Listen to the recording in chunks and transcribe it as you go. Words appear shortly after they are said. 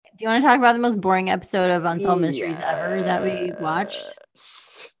Do you want to talk about the most boring episode of Unsolved Mysteries ever that we watched?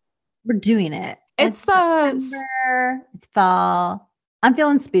 Yes. We're doing it. It's It's September. It's fall. I'm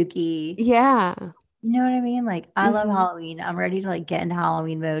feeling spooky. yeah. You know what I mean? Like, I love Mhm. Halloween. I'm ready to like get into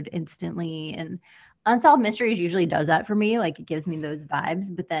Halloween mode instantly. And Unsolved Mysteries usually does that for me. Like, it gives me those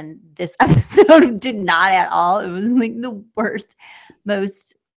vibes. But then this episode did not at all. It was like the worst,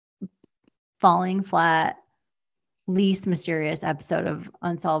 most falling flat, least mysterious episode of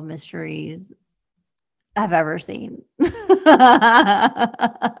Unsolved Mysteries I've ever seen. But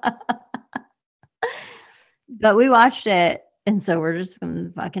we watched it, and so we're just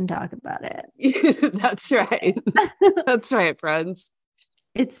gonna fucking talk about it. That's right. That's right, friends.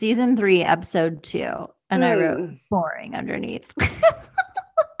 It's season 3, episode 2, and I wrote Mm. boring underneath.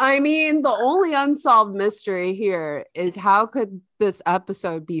 I mean, the only unsolved mystery here is how could this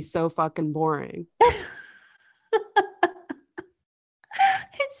episode be so fucking boring?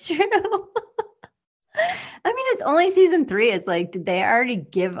 It's true. I mean, it's only season 3. It's like, did they already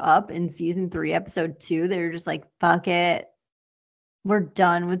give up in season 3, episode 2? They were just like, fuck it. We're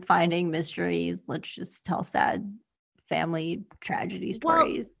done with finding mysteries. Let's just tell sad family tragedy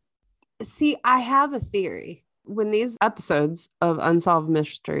stories. Well, see, I have a theory. When these episodes of Unsolved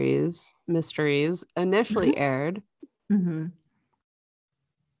Mysteries initially aired, Mm-hmm.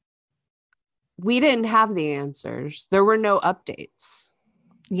 we didn't have the answers. There were no updates.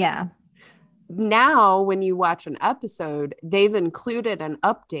 Yeah. Now, when you watch an episode, they've included an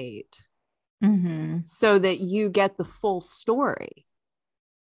update so that you get the full story.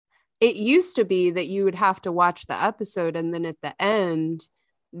 It used to be that you would have to watch the episode and then at the end,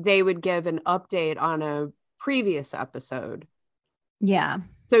 they would give an update on a previous episode. Yeah.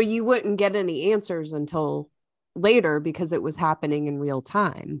 So you wouldn't get any answers until later because it was happening in real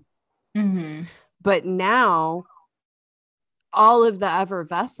time. But now all of the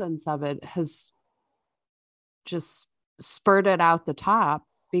effervescence of it has just spurted out the top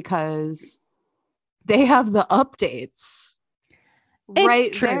because they have the updates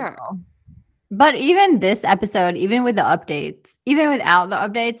right there. But even this episode, even with the updates, even without the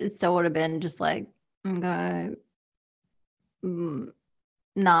updates, it still would have been just like, okay,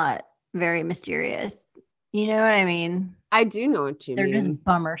 not very mysterious. You know what I mean? I do know what you mean. They're just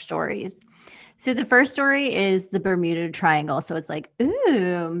bummer stories. So the first story is the Bermuda Triangle. So it's like,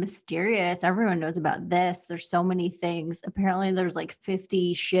 ooh, mysterious. Everyone knows about this. There's so many things. Apparently there's like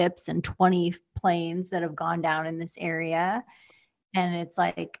 50 ships and 20 planes that have gone down in this area. And it's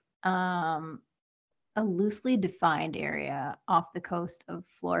like a loosely defined area off the coast of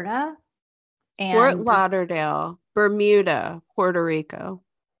Florida. And Fort Lauderdale, Bermuda, Puerto Rico.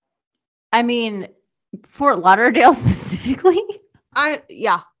 I mean, Fort Lauderdale specifically?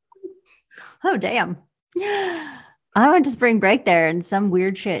 Yeah. Oh, damn. I went to spring break there and some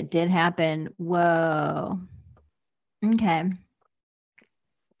weird shit did happen. Whoa. Okay.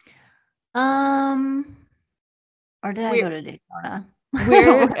 Or did I go to Daytona?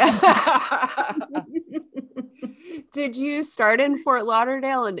 Weird. Did you start in Fort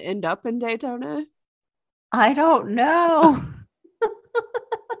Lauderdale and end up in Daytona? I don't know.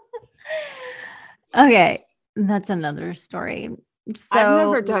 Okay. That's another story. So I've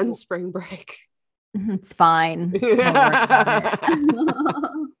never done spring break. It's fine. Don't worry about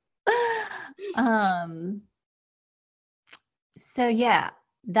it. So yeah,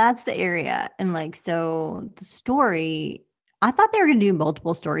 that's the area. And like, so the story, I thought they were going to do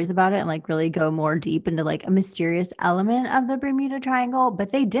multiple stories about it and like really go more deep into like a mysterious element of the Bermuda Triangle,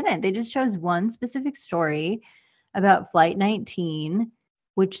 but they didn't. They just chose one specific story about Flight 19,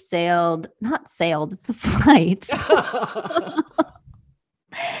 which it's a flight.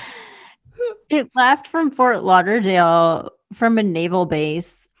 It left from Fort Lauderdale from a naval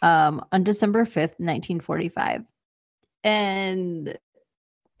base on December 5th, 1945. And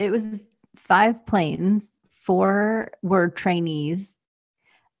it was 5 planes. 4 were trainees,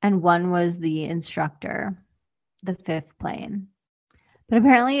 and 1 was the instructor, the 5th plane. But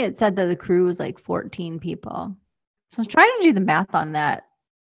apparently it said that the crew was like 14 people. So I was trying to do the math on that.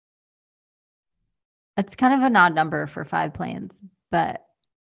 It's kind of an odd number for 5 planes, but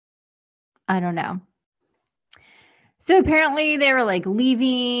I don't know. So apparently they were like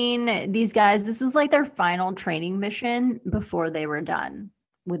leaving these guys. This was like their final training mission before they were done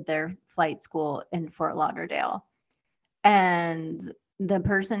with their flight school in Fort Lauderdale. And the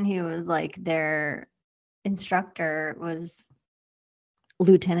person who was like their instructor was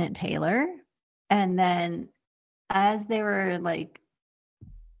Lieutenant Taylor. And then as they were like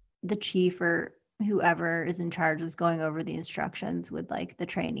the chief or whoever is in charge was going over the instructions with like the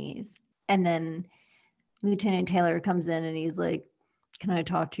trainees. And then Lieutenant Taylor comes in and he's like, can I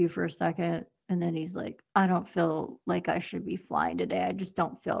talk to you for a second? And then he's like, I don't feel like I should be flying today. I just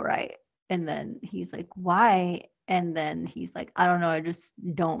don't feel right. And then he's like, why? And then he's like, I don't know. I just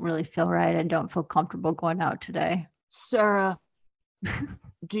don't really feel right. I don't feel comfortable going out today. Sarah,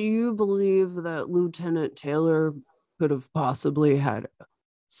 do you believe that Lieutenant Taylor could have possibly had a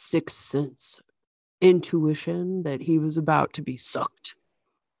sixth sense intuition that he was about to be sucked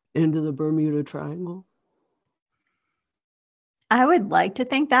into the Bermuda Triangle? I would like to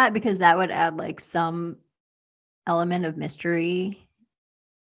think that, because that would add like some element of mystery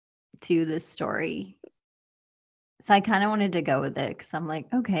to this story. So I kind of wanted to go with it because I'm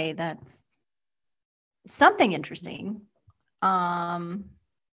like, okay, that's something interesting.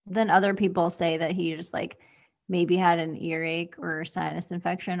 Then other people say that he just like maybe had an earache or sinus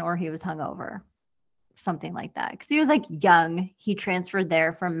infection, or he was hungover, something like that. Because he was like young. He transferred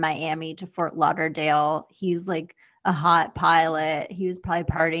there from Miami to Fort Lauderdale. He's like a hot pilot. He was probably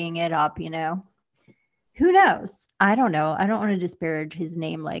partying it up, you know. Who knows? I don't know. I don't want to disparage his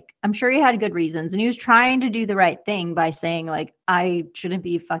name. Like, I'm sure he had good reasons, and he was trying to do the right thing by saying like, I shouldn't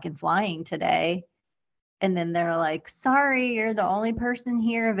be fucking flying today. And then they're like, sorry, you're the only person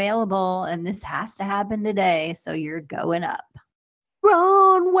here available, and this has to happen today, so you're going up.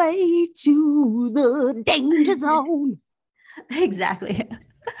 Run way to the danger zone. Exactly.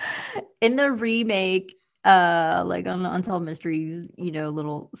 In the remake, like on the Unsolved Mysteries, you know,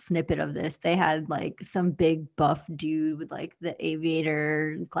 little snippet of this, they had like some big buff dude with like the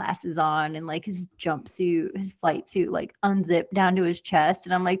aviator glasses on and like his jumpsuit, his flight suit like unzipped down to his chest.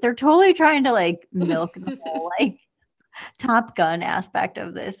 And I'm like, they're totally trying to like milk the whole like Top Gun aspect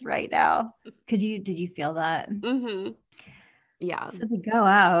of this right now. Did you feel that? Mm-hmm. Yeah. So they go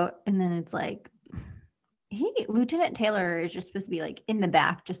out, and then it's like, Lieutenant Taylor is just supposed to be like in the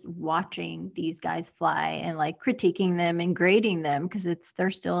back, just watching these guys fly and like critiquing them and grading them, because they're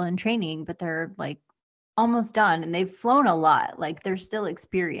still in training, but they're like almost done and they've flown a lot. Like they're still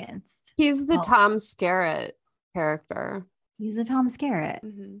experienced. He's the Tom Skerritt character. He's a Tom Skerritt.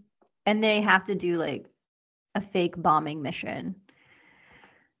 Mm-hmm. And they have to do like a fake bombing mission.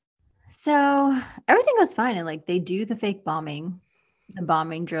 So everything goes fine. And like they do the fake bombing, the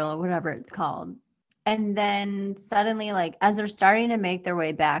bombing drill, or whatever it's called. And then suddenly, like, as they're starting to make their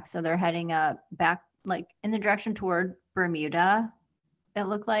way back, so they're heading back, like, in the direction toward Bermuda, it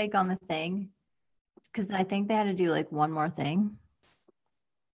looked like on the thing. Because I think they had to do, like, one more thing.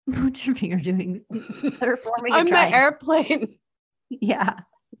 What your finger doing? They're forming on the airplane. Yeah.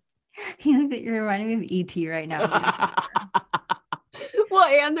 You think that you're reminding me of E.T. right now. Well,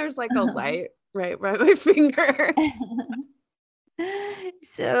 and there's, like, a light right by my finger.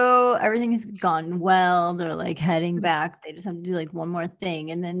 So everything has gone well. They're like heading back. They just have to do like one more thing.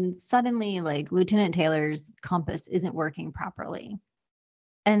 And then suddenly, like, Lieutenant Taylor's compass isn't working properly.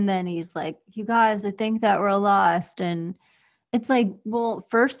 And then he's like, you guys, I think that we're lost. And it's like, well,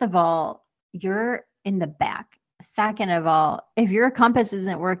 first of all, you're in the back. Second of all, if your compass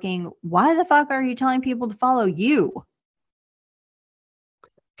isn't working, why the fuck are you telling people to follow you?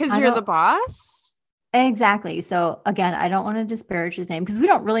 Because you're the boss? Exactly. So again, I don't want to disparage his name because we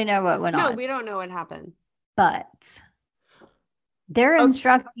don't really know what went on. No, we don't know what happened. But they're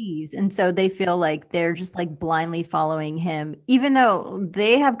instructees, and so they feel like they're just like blindly following him, even though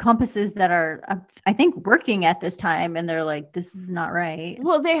they have compasses that are, I think, working at this time, and they're like, this is not right.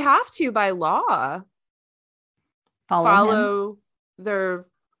 Well, they have to by law follow their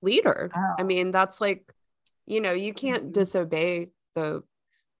leader. Oh. I mean, that's like, you know, you can't disobey the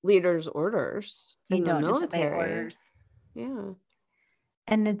leader's orders in the military. Orders. Yeah.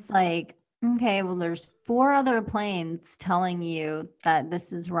 And it's like, okay, well, there's 4 other planes telling you that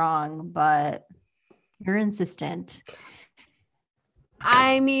this is wrong, but you're insistent.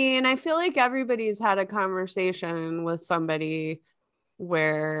 I mean, I feel like everybody's had a conversation with somebody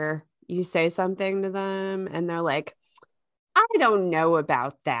where you say something to them and they're like, I don't know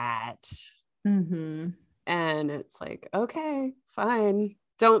about that. Mm-hmm. And it's like, okay, fine.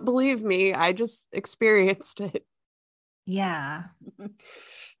 Don't believe me. I just experienced it. Yeah.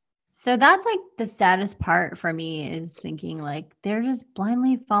 So that's like the saddest part for me, is thinking like they're just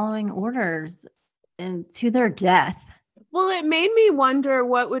blindly following orders and to their death. Well, it made me wonder,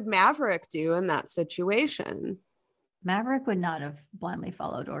 what would Maverick do in that situation? Maverick would not have blindly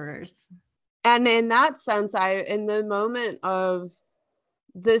followed orders. And in that sense, in the moment of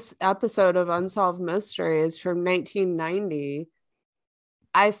this episode of Unsolved Mysteries from 1990,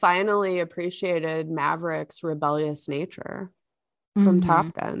 I finally appreciated Maverick's rebellious nature from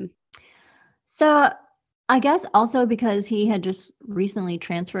Top Gun. So I guess also because he had just recently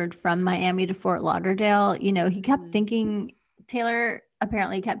transferred from Miami to Fort Lauderdale, you know, he kept thinking, Taylor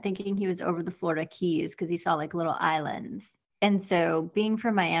apparently kept thinking he was over the Florida Keys because he saw like little islands. And so being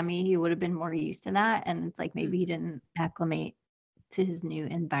from Miami, he would have been more used to that. And it's like maybe he didn't acclimate to his new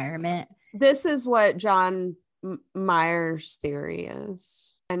environment. This is what John Myers' theory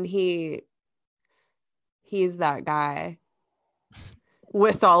is. And he's that guy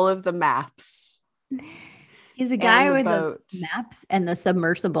with all of the maps. He's a guy with the maps and the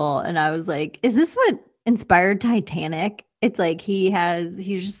submersible. And I was like, is this what inspired Titanic? It's like he's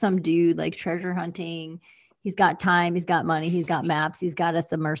just some dude like treasure hunting. He's got time, he's got money, he's got maps, he's got a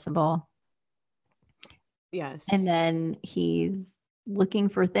submersible. Yes. And then he's looking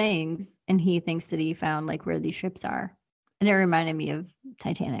for things and he thinks that he found like where these ships are. And it reminded me of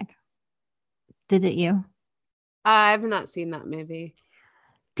Titanic. Did it you? I've not seen that movie.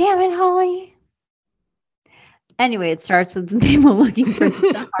 Damn it, Holly. Anyway, it starts with people looking for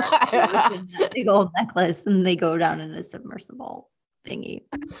the heart and that big old necklace, and they go down in a submersible thingy.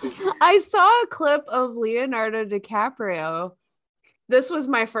 I saw a clip of Leonardo DiCaprio. This was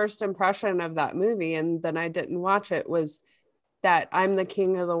my first impression of that movie, and then I didn't watch it, was that I'm the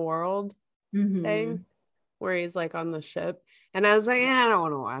king of the world thing, where he's like on the ship. And I was like, I don't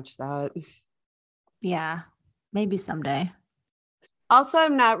want to watch that. Yeah, maybe someday. Also,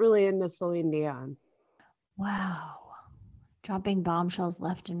 I'm not really into Celine Dion. Wow. Dropping bombshells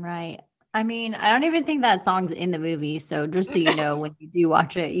left and right. I mean, I don't even think that song's in the movie. So just so you know, when you do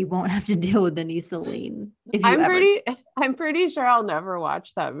watch it, you won't have to deal with any Celine. I'm pretty sure I'll never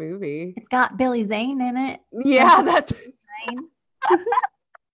watch that movie. It's got Billy Zane in it. Yeah, that's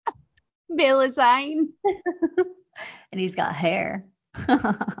Billy Zane. And he's got hair.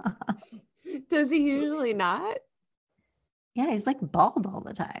 Does he usually not? Yeah, he's like bald all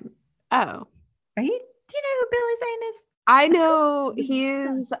the time. Oh. Right? Do you know who Billy Zane is? I know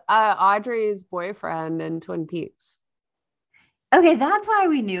he's Audrey's boyfriend in Twin Peaks. Okay, that's why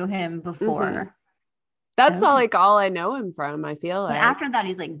we knew him before. Mm-hmm. That's all I know him from, I feel like. But after that,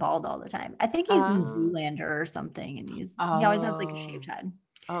 he's like bald all the time. I think he's in Zoolander or something, and he always has like a shaved head.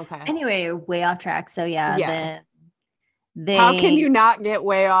 Okay. Anyway, way off track. So yeah. Then how can you not get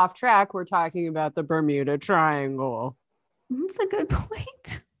way off track? We're talking about the Bermuda Triangle. That's a good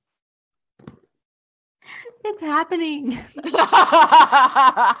point. It's happening.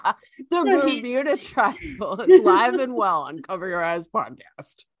 The Bermuda Triangle is live and well on Cover Your Eyes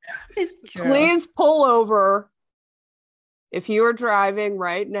podcast. It's true. Please pull over if you are driving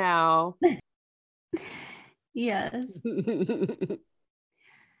right now. Yes.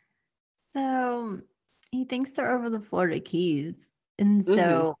 So he thinks they're over the Florida Keys. And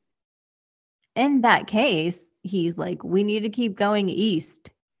so in that case, he's like, we need to keep going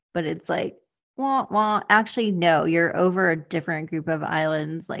east. But it's like, well, actually, no, you're over a different group of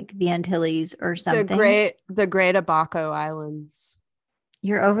islands, like the Antilles or something. The Great Abaco Islands.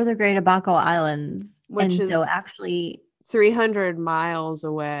 You're over the Great Abaco Islands. Which is so actually 300 miles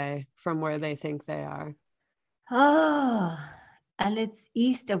away from where they think they are. Oh, and it's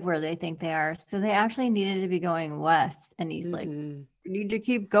east of where they think they are. So they actually needed to be going west. And he's like, you need to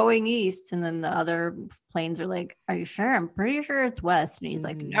keep going east. And then the other planes are like, are you sure? I'm pretty sure it's west. And he's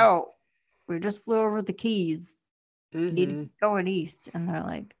like, no, we just flew over the Keys. You need to keep going east. And they're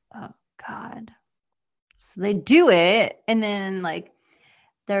like, oh, God. So they do it. And then like,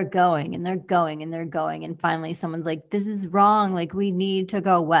 they're going and they're going and they're going. And finally someone's like, this is wrong. Like we need to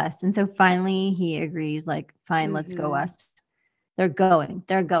go west. And so finally he agrees, like, fine, let's go west. They're going.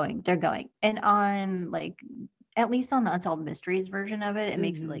 And on like, at least on the Unsolved Mysteries version of it, it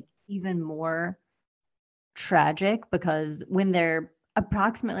makes it like even more tragic because when they're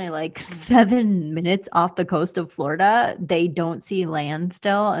approximately like 7 minutes off the coast of Florida, they don't see land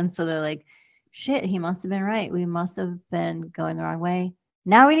still. And so they're like, shit, he must have been right. We must have been going the wrong way.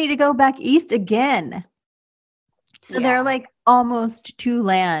 Now we need to go back east again. So they're like almost to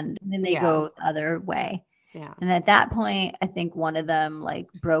land and then they go the other way. Yeah. And at that point, I think one of them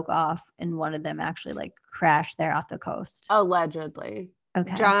like broke off and one of them actually like crashed there off the coast. Allegedly.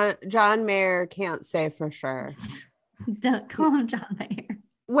 Okay. John Mayer can't say for sure. Don't call him John Mayer.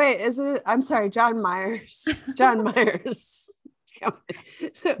 Wait, is it? I'm sorry, John Myers. John Myers. Damn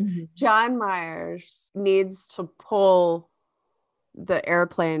it. So John Myers needs to pull the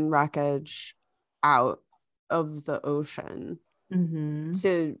airplane wreckage out of the ocean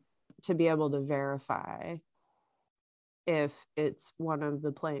to be able to verify if it's one of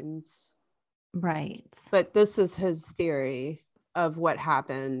the planes. Right. But this is his theory of what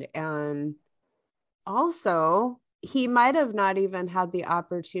happened. And also, he might have not even had the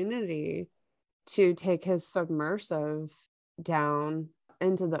opportunity to take his submersive down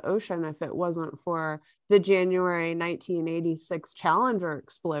into the ocean if it wasn't for the January 1986 Challenger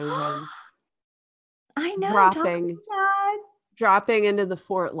explosion. I know, dropping into the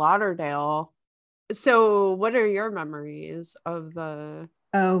Fort Lauderdale. So what are your memories of the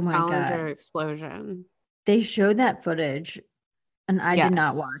Challenger explosion? They showed that footage and I did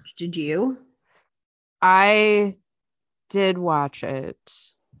not watch. Did you? I did watch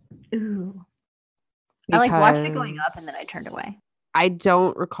it. Ooh. I like watched it going up and then I turned away. I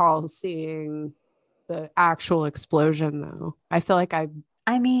don't recall seeing the actual explosion though. I feel like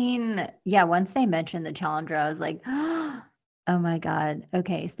I mean, yeah, once they mentioned the Challenger, I was like, oh my God.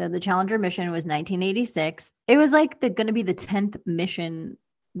 Okay, so the Challenger mission was 1986. It was like going to be the 10th mission,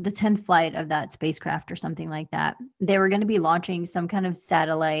 the 10th flight of that spacecraft or something like that. They were going to be launching some kind of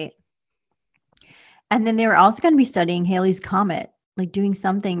satellite. And then they were also going to be studying Halley's Comet, like doing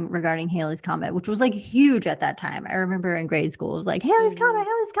something regarding Halley's Comet, which was like huge at that time. I remember in grade school, it was like Halley's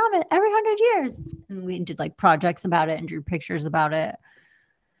Comet every 100 years. And we did like projects about it and drew pictures about it.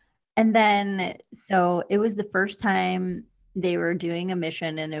 And then, so it was the first time they were doing a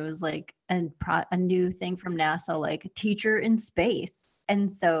mission and it was like a new thing from NASA, like a teacher in space. And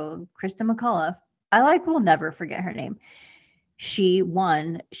so Krista McCullough, will never forget her name. She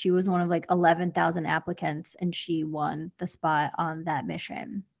won. She was one of like 11,000 applicants and she won the spot on that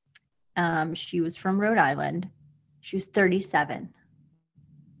mission. She was from Rhode Island. She was 37.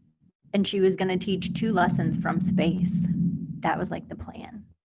 And she was going to teach 2 lessons from space. That was like the plan.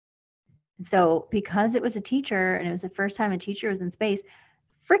 So because it was a teacher and it was the first time a teacher was in space,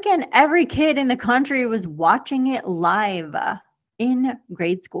 freaking every kid in the country was watching it live in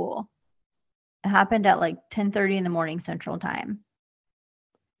grade school. It happened at like 10:30 in the morning Central Time.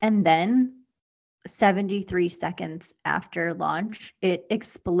 And then 73 seconds after launch, it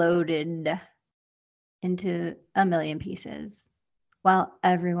exploded into a million pieces while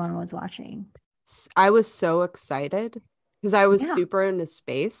everyone was watching. I was so excited because I was super into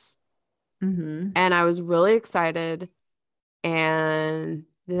space. Mm-hmm. And I was really excited. And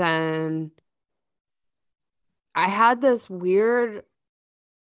then I had this weird,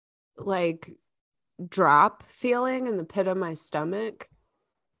 like, drop feeling in the pit of my stomach.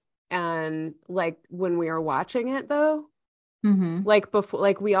 And like when we were watching it, though, like before,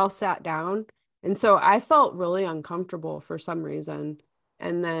 like we all sat down. And so I felt really uncomfortable for some reason.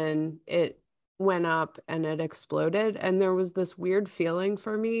 And then it went up and it exploded. And there was this weird feeling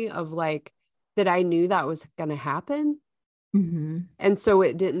for me of like, that I knew that was going to happen. And so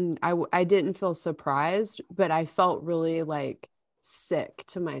it didn't, I didn't feel surprised, but I felt really like sick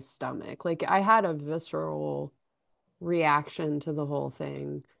to my stomach. Like I had a visceral reaction to the whole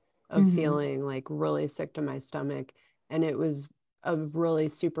thing of feeling like really sick to my stomach. And it was a really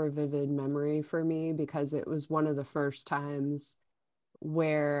super vivid memory for me because it was one of the first times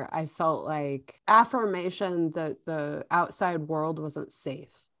where I felt like affirmation that the outside world wasn't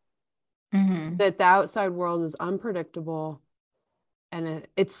safe. That the outside world is unpredictable, and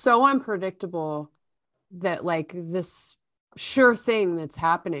it's so unpredictable that like this sure thing that's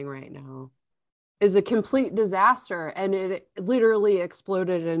happening right now is a complete disaster, and it literally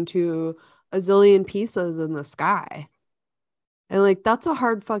exploded into a zillion pieces in the sky. And like that's a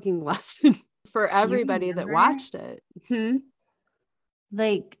hard fucking lesson for everybody that watched it.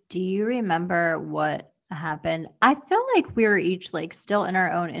 Like, do you remember what happened? I feel like we were each like still in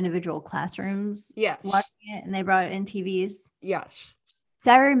our own individual classrooms watching it, and they brought it in TVs. Yes.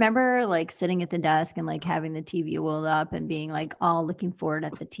 So I remember like sitting at the desk and like having the TV wheeled up and being like all looking forward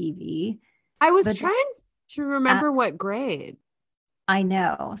at the TV. I was trying to remember what grade. I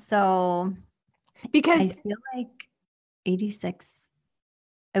know. So because I feel like 86,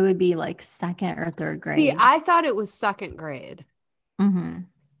 it would be like second or third grade. See, I thought it was second grade.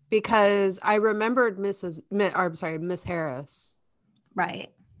 Because I remembered Miss Harris.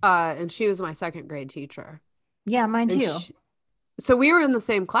 Right. And she was my second grade teacher. Yeah, mine too. So we were in the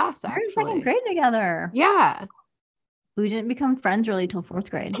same class, actually. We were in second grade together. Yeah. We didn't become friends really till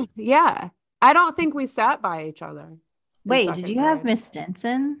 4th grade. Yeah. I don't think we sat by each other. Wait, did you have Miss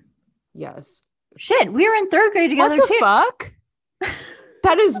Stinson? Yes. Shit, we were in 3rd grade together too. What the fuck?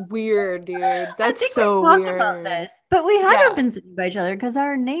 That is weird, dude. That's so weird. About this, but we haven't been sitting by each other because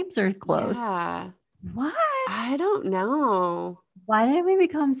our names are close. Yeah. What? I don't know. Why did we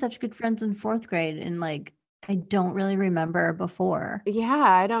become such good friends in 4th grade? And like, I don't really remember before. Yeah,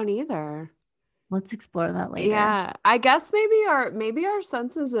 I don't either. Let's explore that later. Yeah, I guess maybe our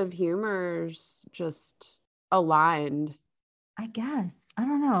senses of humor's just aligned. I guess. I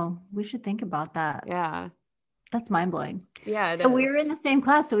don't know. We should think about that. Yeah. That's mind-blowing. Yeah, so we were in the same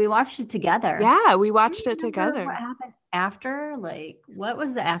class, so we watched it together. Yeah, we watched it together. What happened? after? Like, what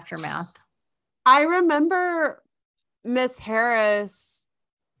was the aftermath? I remember Miss Harris.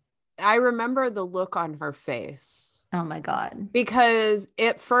 I remember the look on her face. Oh my God. Because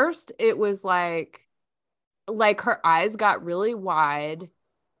at first it was like her eyes got really wide.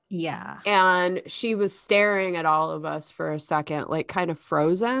 Yeah. And she was staring at all of us for a second, like kind of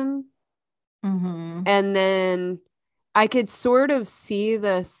frozen. Mm-hmm. And then I could sort of see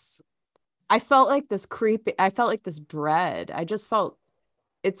this. I felt like this creepy, I felt like this dread. I just felt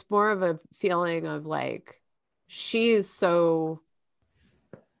it's more of a feeling of like she's so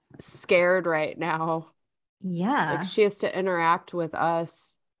scared right now. Like Yeah. she has to interact with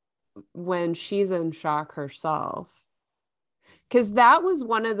us when she's in shock herself. Because that was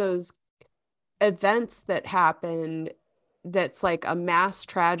one of those events that happened that's like a mass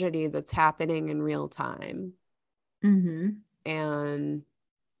tragedy that's happening in real time. Mm-hmm. And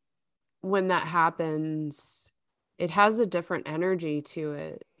when that happens, it has a different energy to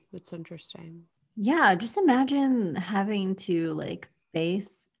it. It's interesting. Yeah. Just imagine having to like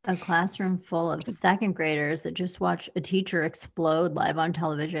face a classroom full of second graders that just watch a teacher explode live on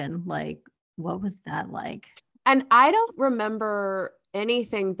television. Like, what was that like? And I don't remember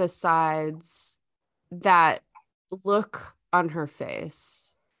anything besides that look on her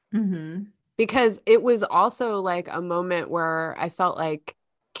face. Mm-hmm. Because it was also like a moment where I felt like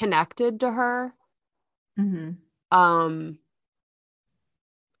connected to her. Mm-hmm. Um,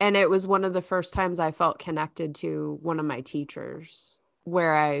 and it was one of the first times I felt connected to one of my teachers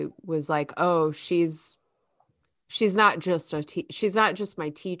where I was like, oh, she's not just she's not just my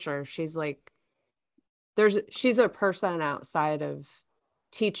teacher. She's like she's a person outside of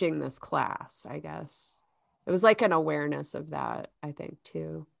teaching this class, I guess. It was like an awareness of that, I think,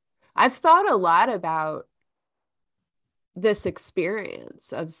 too. I've thought a lot about this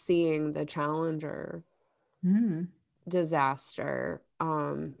experience of seeing the Challenger disaster,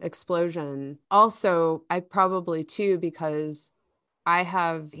 explosion. Also, I probably too, because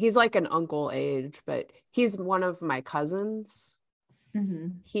he's like an uncle age, but he's one of my cousins. Mm-hmm.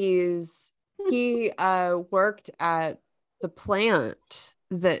 He worked at the plant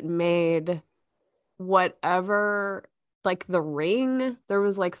that made whatever, like the ring. There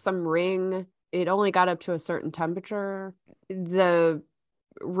was like some ring. It only got up to a certain temperature. The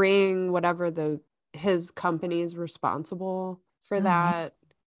ring, whatever his company is responsible for that.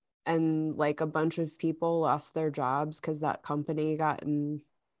 And like a bunch of people lost their jobs because that company got in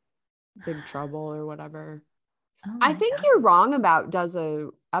big trouble or whatever. Oh I my think God. You're Wrong About does a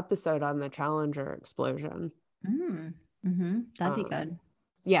episode on the Challenger explosion. Mm-hmm. That'd be good.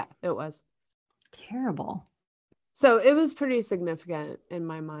 Yeah, it was. Terrible. So it was pretty significant in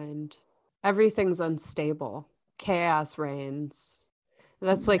my mind. Everything's unstable. Chaos reigns.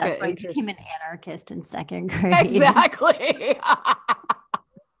 That's like That's an why I became an interest. anarchist in second grade. Exactly.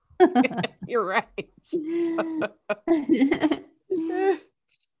 You're right.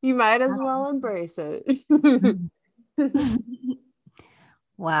 You might as well embrace it.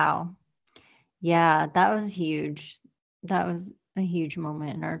 Wow. Yeah, that was huge. That was a huge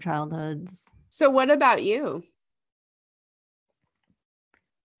moment in our childhoods. So what about you?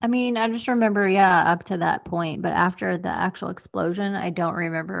 I mean, I just remember, yeah, up to that point, but after the actual explosion, I don't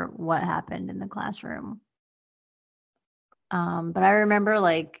remember what happened in the classroom. But I remember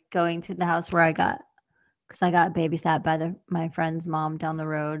like going to the house where because I got babysat by my friend's mom down the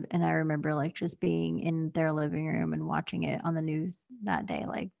road, and I remember like just being in their living room and watching it on the news that day,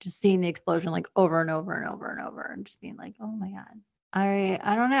 like just seeing the explosion like over and over and over and over, and just being like, oh my God.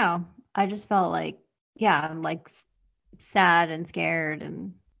 I don't know. I just felt like, yeah, like sad and scared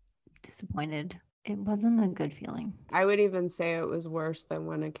and disappointed. It wasn't a good feeling. I would even say it was worse than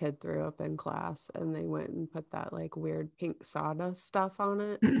when a kid threw up in class and they went and put that like weird pink sawdust stuff on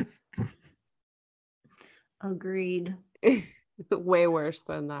it. Agreed. Way worse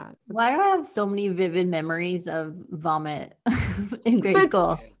than that. Why do I have so many vivid memories of vomit in grade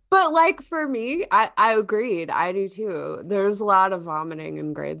school? But like for me, I agreed. I do too. There's a lot of vomiting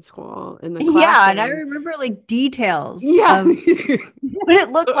in grade school in the classroom. Yeah, and I remember like details of what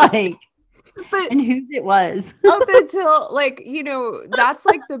it looked like. But and whose it was. Up until like, that's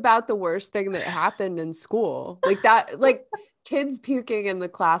like about the worst thing that happened in school. Like that, like kids puking in the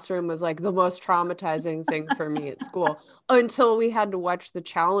classroom was like the most traumatizing thing for me at school until we had to watch the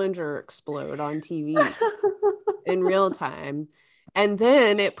Challenger explode on TV in real time. And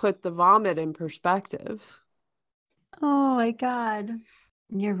then it put the vomit in perspective. Oh my God.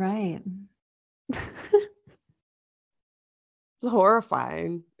 You're right. It's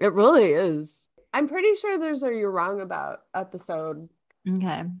horrifying. It really is. I'm pretty sure there's a You're Wrong About episode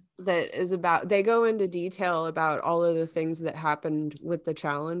Okay. That is about, they go into detail about all of the things that happened with the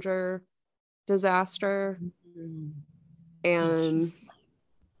Challenger disaster. Mm. It's And just like,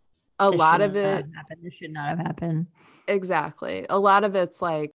 a this lot of shouldn't have it, happened. This should not have happened. exactly. A lot of it's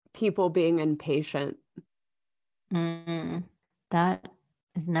like people being impatient. That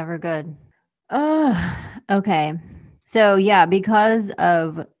is never good. Okay. So yeah, because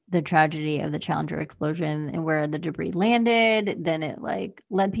of the tragedy of the Challenger explosion and where the debris landed, then it like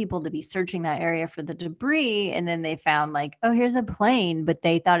led people to be searching that area for the debris, and then they found like, oh, here's a plane, but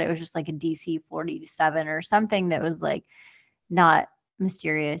they thought it was just like a DC-47 or something that was like not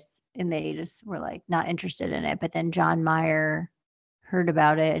mysterious, and they just were like not interested in it. But then John Meyer heard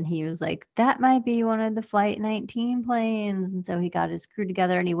about it, and he was like, that might be one of the Flight 19 planes. And so he got his crew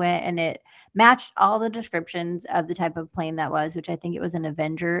together and he went, and it matched all the descriptions of the type of plane that was, which I think it was an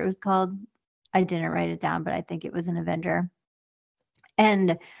Avenger, it was called. I didn't write it down, but I think it was an Avenger.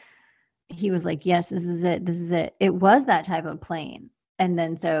 And he was like, yes, this is it, this is it. It was that type of plane. And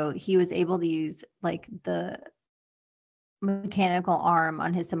then so he was able to use like the mechanical arm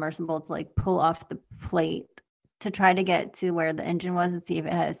on his submersible to like pull off the plate to try to get to where the engine was and see if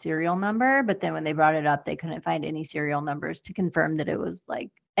it had a serial number. But then when they brought it up, they couldn't find any serial numbers to confirm that it was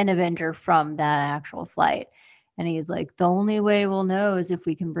like an Avenger from that actual flight. And he's like, the only way we'll know is if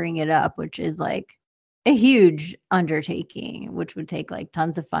we can bring it up, which is like a huge undertaking, which would take like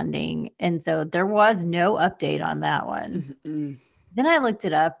tons of funding. And so there was no update on that one. Mm-mm. Then I looked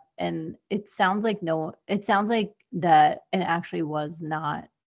it up, and it sounds like that it actually was not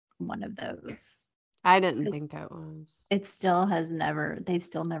one of those. I didn't think it was. They've still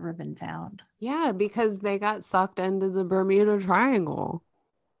never been found. Yeah, because they got sucked into the Bermuda Triangle,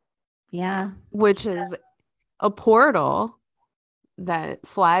 Yeah. which is a portal that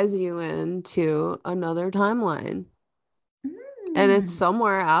flies you into another timeline. And it's Mm.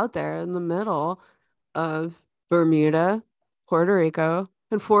 somewhere out there in the middle of Bermuda, Puerto Rico,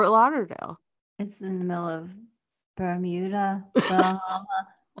 and Fort Lauderdale. It's in the middle of Bermuda, Bahama.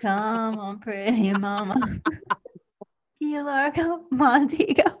 Come on, pretty mama. Key Largo,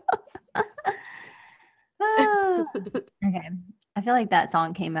 Montego. Ah. Okay. I feel like that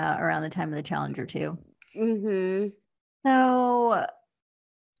song came out around the time of the Challenger too. Mm-hmm. So yeah.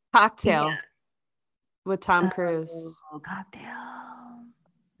 Cocktail with Tom Cruise. Oh, cocktail.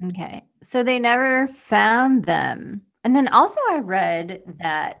 Okay. So they never found them. And then also I read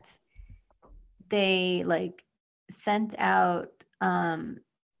that they like sent out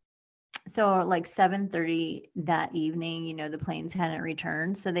so like 7:30 that evening, the planes hadn't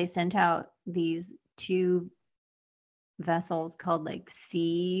returned. So they sent out these two vessels called like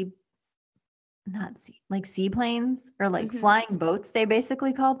not sea, like seaplanes or like Mm-hmm. flying boats, they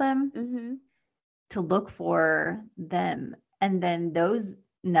basically called them, Mm-hmm. to look for them. And then those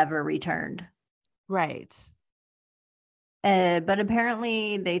never returned. Right. But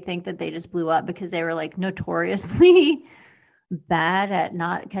apparently they think that they just blew up because they were like notoriously bad at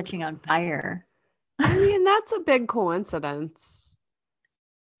not catching on fire. I mean, that's a big coincidence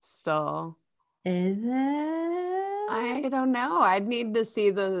still. Is it? I don't know. I'd need to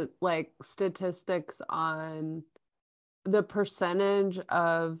see the like statistics on the percentage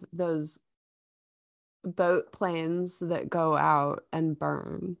of those boat planes that go out and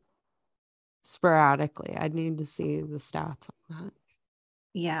burn sporadically. I'd need to see the stats on that.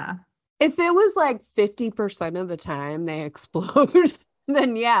 Yeah. If it was like 50% of the time they explode,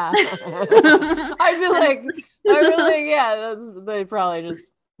 then yeah. I feel like, yeah, they probably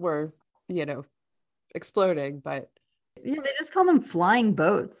just were, exploding, but Yeah, they just call them flying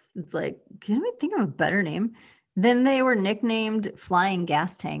boats. It's like, can we think of a better name? Then they were nicknamed flying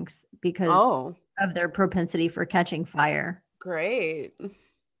gas tanks because oh, of their propensity for catching fire. great.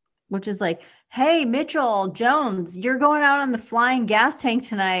 Which is like, hey, Mitchell Jones, you're going out on the flying gas tank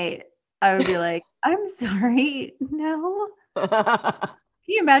tonight. I would be like, I'm sorry. No. Can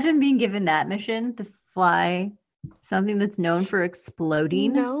you imagine being given that mission to fly something that's known for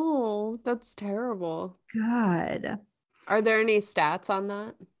exploding? No, that's terrible. God. Are there any stats on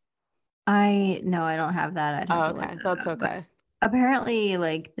that? No, I don't have that. I'd have Oh, to look okay. that That's up. But okay. apparently,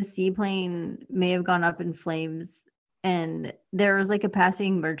 like the seaplane may have gone up in flames, and there was like a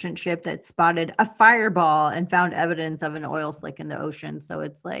passing merchant ship that spotted a fireball and found evidence of an oil slick in the ocean. So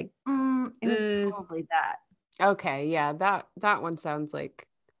it's like, it was probably that. Okay, yeah, that one sounds like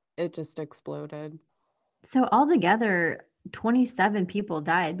it just exploded. So altogether, 27 people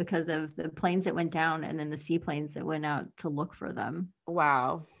died because of the planes that went down and then the seaplanes that went out to look for them.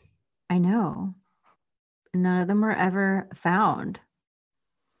 Wow. I know. None of them were ever found.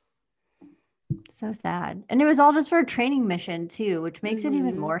 So sad. And it was all just for a training mission too, which makes it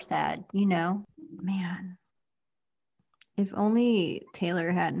even Mm-hmm. more sad, you know? Man. If only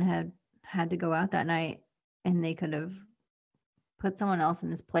Taylor hadn't had to go out that night and they could have put someone else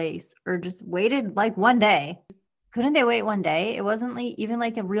in his place or just waited like one day. Couldn't they wait one day? It wasn't like even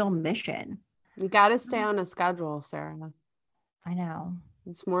like a real mission. You got to stay on a schedule, Sarah. I know.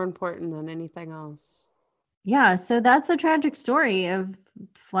 It's more important than anything else. Yeah, so that's a tragic story of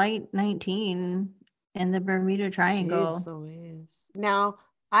Flight 19 in the Bermuda Triangle. Jeez Louise. Now,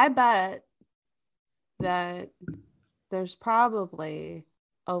 I bet that there's probably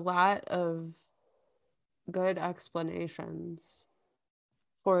a lot of good explanations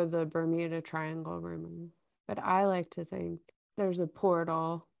for the Bermuda Triangle rumor, but I like to think there's a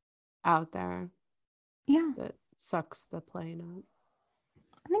portal out there that sucks the plane up.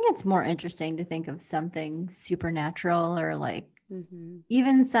 I think it's more interesting to think of something supernatural or like Mm-hmm.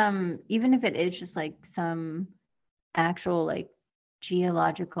 even if it is just like some actual like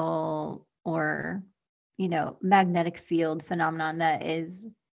geological or magnetic field phenomenon that is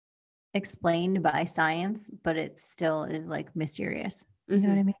explained by science, but it still is like mysterious. You know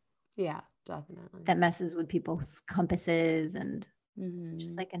what I mean? Yeah, definitely. That messes with people's compasses and just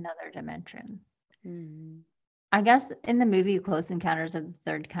Mm-hmm. like another dimension. Mm-hmm. I guess in the movie Close Encounters of the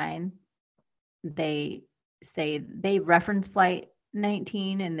Third Kind, they say they reference Flight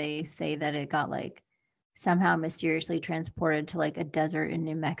 19 and they say that it got like somehow mysteriously transported to like a desert in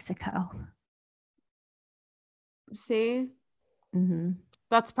New Mexico. See? Mm-hmm.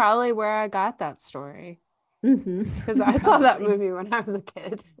 That's probably where I got that story. Mm-hmm. Because I saw that movie when I was a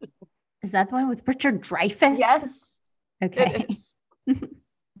kid. Is that the one with Richard Dreyfuss? Yes. Okay. It is.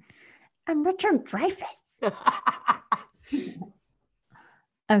 I'm Richard Dreyfuss.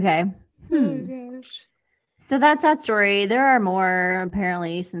 Okay. Oh gosh. So that's that story. There are more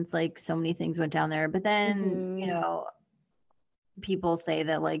apparently since like so many things went down there. But then, people say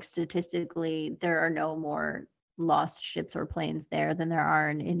that like statistically there are no more lost ships or planes there than there are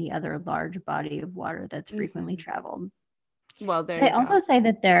in any other large body of water that's frequently traveled. Well, there They you also go. say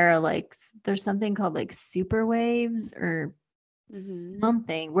that there's something called like super waves or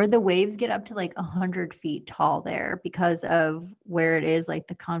something where the waves get up to like 100 feet tall there because of where it is, like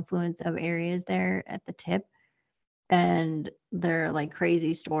the confluence of areas there at the tip. And they're like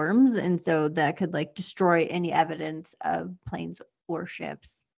crazy storms. And so that could like destroy any evidence of planes or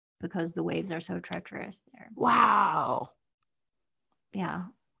ships because the waves are so treacherous there. Wow. Yeah.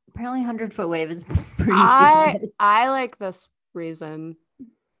 Apparently 100-foot wave is pretty I like this reason.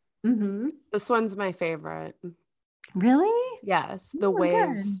 Mm-hmm. This one's my favorite. Really? Yes. Good.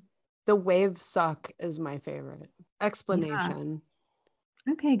 The wave suck is my favorite explanation.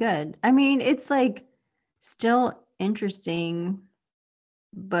 Yeah. Okay, good. I mean, it's like still interesting,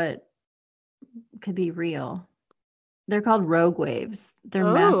 but could be real. They're called rogue waves. They're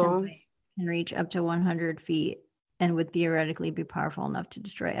massive waves, can reach up to 100 feet and would theoretically be powerful enough to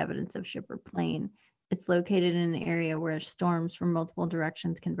destroy evidence of ship or plane. It's located in an area where storms from multiple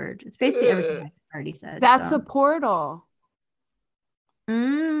directions converge. It's basically everything I already said. That's a portal.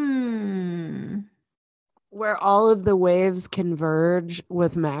 Where all of the waves converge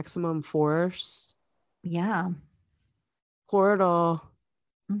with maximum force. Yeah. Portal.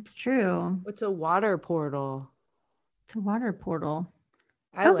 It's true. It's a water portal. It's a water portal.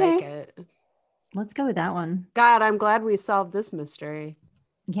 I like it. Let's go with that one. God, I'm glad we solved this mystery.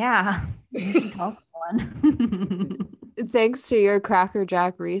 Yeah. You should tell someone. Thanks to your Cracker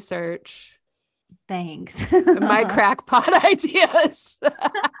Jack research. Thanks. My crackpot ideas.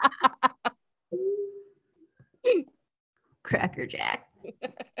 Cracker Jack.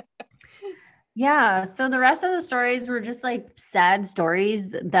 Yeah, so the rest of the stories were just like sad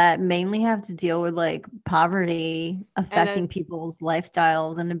stories that mainly have to deal with like poverty affecting people's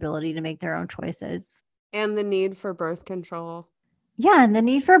lifestyles and ability to make their own choices. And the need for birth control. Yeah, and the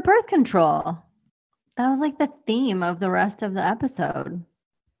need for birth control. That was like the theme of the rest of the episode.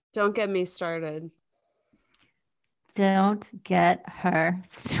 Don't get me started. Don't get her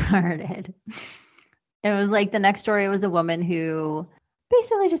started. It was like the next story was a woman who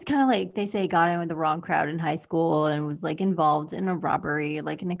basically just kind of like they say got in with the wrong crowd in high school and was like involved in a robbery,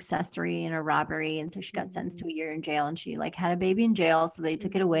 like an accessory in a robbery. And so she got sentenced to a year in jail and she like had a baby in jail. So they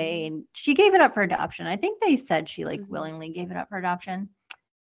took it away and she gave it up for adoption. I think they said she like willingly gave it up for adoption.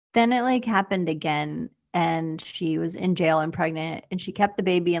 Then it like happened again and she was in jail and pregnant and she kept the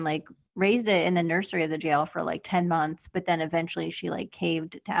baby and like raised it in the nursery of the jail for like 10 months. But then eventually she like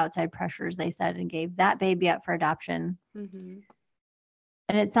caved to outside pressures, they said, and gave that baby up for adoption.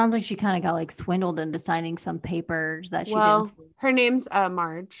 And it sounds like she kind of got like swindled into signing some papers that she didn't. Her name's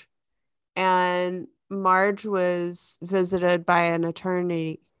Marge. And Marge was visited by an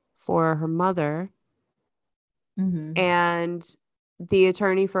attorney for her mother. And the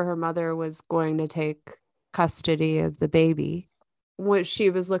attorney for her mother was going to take custody of the baby. When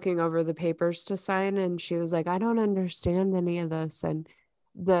she was looking over the papers to sign, and she was like, I don't understand any of this. And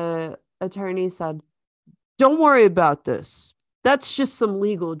the attorney said, don't worry about this. That's just some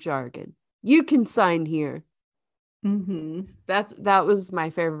legal jargon. You can sign here. That was my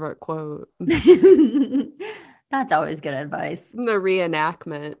favorite quote. That's always good advice. The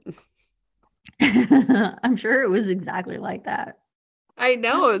reenactment. I'm sure it was exactly like that. I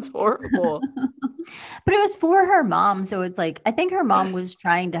know, it's horrible. But it was for her mom, so it's like I think her mom was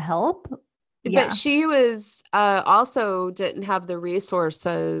trying to help. But she was also didn't have the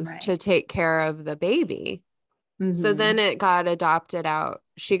resources to take care of the baby. So then it got adopted out.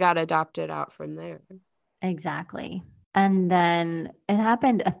 She got adopted out from there. Exactly. And then it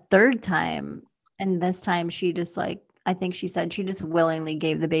happened a third time. And this time she just like, I think she said she just willingly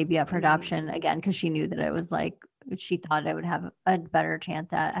gave the baby up for adoption again because she knew that it was like, she thought it would have a better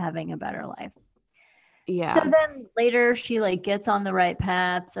chance at having a better life. Yeah. So then later she like gets on the right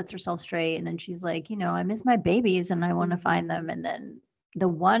path, sets herself straight. And then she's like, you know, I miss my babies and I want to find them. And then the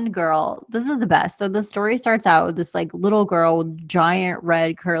one girl, this is the best. So the story starts out with this like little girl with giant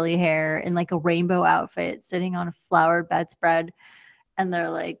red curly hair in like a rainbow outfit sitting on a flowered bedspread. And they're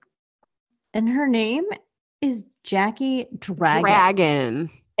like, and her name is Jackie Dragon.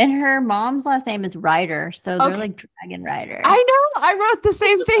 And her mom's last name is Ryder. So they're like Dragon Ryder. I know. I wrote the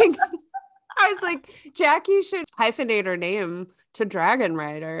same thing. I was like, Jackie should hyphenate her name to Dragon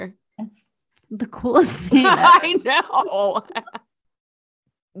Rider. That's the coolest name ever. I know.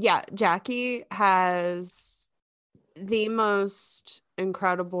 Yeah, Jackie has the most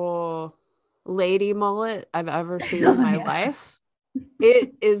incredible lady mullet I've ever seen in my life.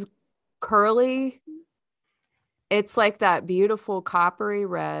 It is curly. It's like that beautiful coppery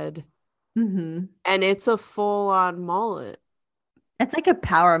red. And it's a full-on mullet. It's like a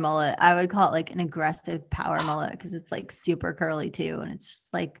power mullet. I would call it like an aggressive power mullet because it's like super curly too. And it's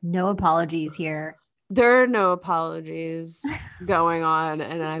just like no apologies here. There are no apologies going on,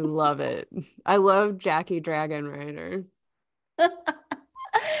 and I love it. I love Jackie Dragon Rider.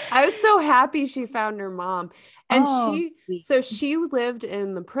 I was so happy she found her mom. And she lived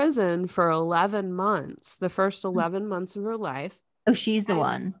in the prison for 11 months, the first 11 months of her life. Oh, she's the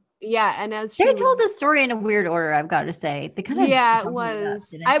one. Yeah, and as they told the story in a weird order, I've got to say. They kind of it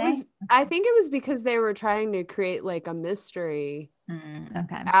was. I think it was because they were trying to create like a mystery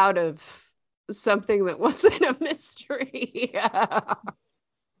out of something that wasn't a mystery.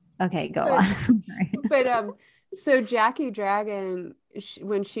 Okay, go on. But so Jackie Dragon,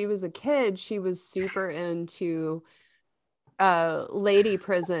 when she was a kid, she was super into lady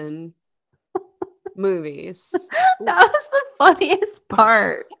prison movies. That was the funniest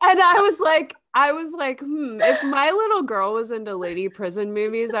part. And I was like, if my little girl was into lady prison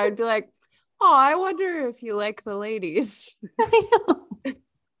movies, I would be like, oh, I wonder if you like the ladies. I know.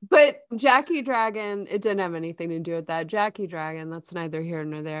 But Jackie Dragon, it didn't have anything to do with that. Jackie Dragon, that's neither here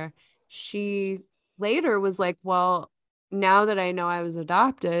nor there. She later was like, well, now that I know I was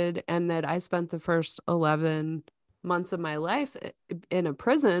adopted and that I spent the first 11 months of my life in a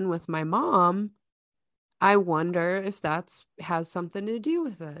prison with my mom, I wonder if that's has something to do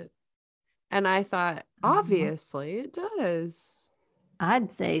with it. And I thought, obviously it does.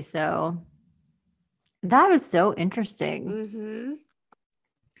 I'd say so. That was so interesting.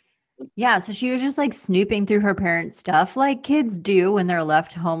 Yeah, so she was just like snooping through her parents' stuff like kids do when they're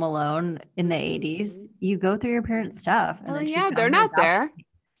left home alone in the 80s. You go through your parents' stuff. And then they're not there.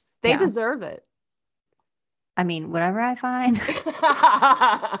 They deserve it. I mean, whatever I find.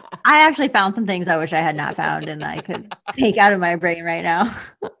 I actually found some things I wish I had not found and I could take out of my brain right now.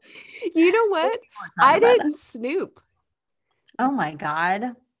 You know what? I didn't snoop. Oh my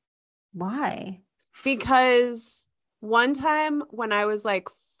God. Why? Because one time when I was like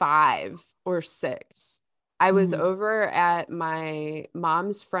 5 or 6, I was over at my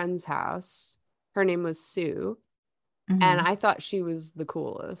mom's friend's house. Her name was Sue. And I thought she was the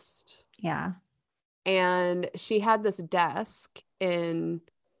coolest. Yeah. And she had this desk in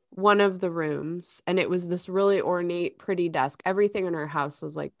one of the rooms, and it was this really ornate, pretty desk. Everything in her house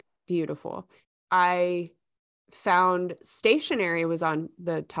was like beautiful. I found stationery was on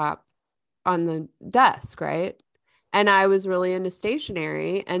the top on the desk, right? And I was really into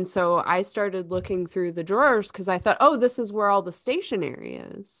stationery. And so I started looking through the drawers because I thought, oh, this is where all the stationery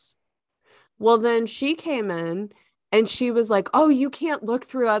is. Well, then she came in and And she was like, oh, you can't look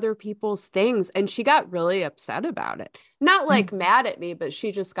through other people's things. And she got really upset about it. Not like mad at me, but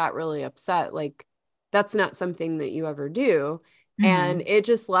she just got really upset. Like, that's not something that you ever do. And it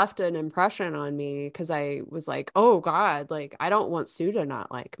just left an impression on me because I was like, oh God, like I don't want Sue to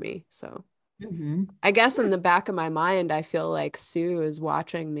not like me. So I guess in the back of my mind, I feel like Sue is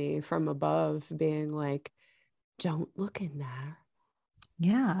watching me from above, being like, don't look in there.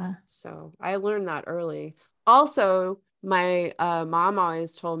 Yeah. So I learned that early. Also, my mom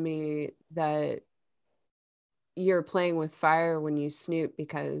always told me that you're playing with fire when you snoop,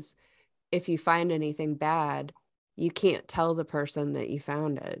 because if you find anything bad, you can't tell the person that you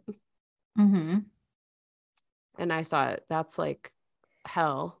found it. And I thought that's like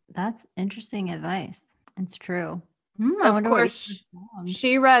hell. That's interesting advice. It's true. I Of wonder what course,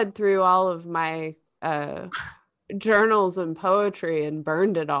 she read through all of my journals and poetry and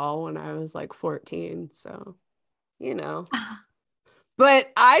burned it all when I was like 14. So, you know.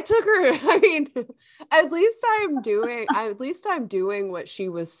 But I took her, I mean, at least I'm doing what she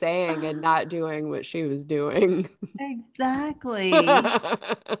was saying and not doing what she was doing. Exactly.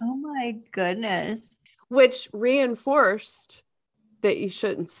 Oh my goodness. Which reinforced that you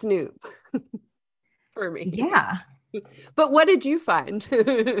shouldn't snoop for me. Yeah. But what did you find?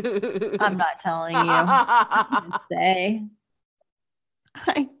 I'm not telling you. I say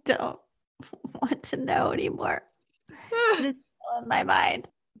I don't want to know anymore. But it's still in my mind.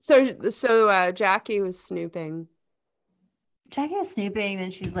 So Jackie was snooping. Jackie was snooping, then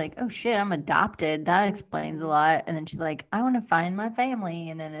she's like, oh shit, I'm adopted. That explains a lot. And then she's like, I want to find my family.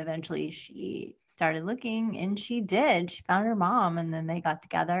 And then eventually she started looking, and she did. She found her mom, and then they got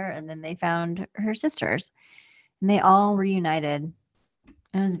together, and then they found her sisters, and they all reunited.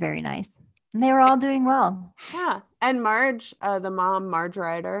 It was very nice. And they were all doing well. Yeah. And Marge, the mom, Marge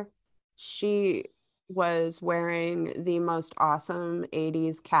Ryder, she was wearing the most awesome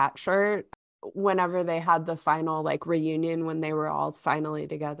 80s cat shirt whenever they had the final like reunion when they were all finally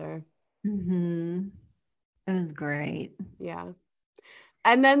together. It was great. Yeah.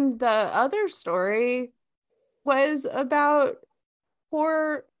 And then the other story was about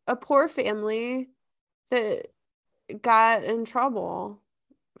a poor family that got in trouble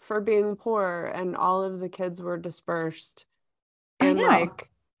for being poor, and all of the kids were dispersed. I And know. like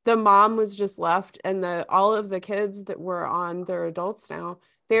the mom was just left, and all of the kids that were on, they're adults now,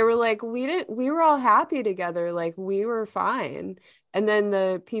 they were like, we were all happy together, like we were fine. And then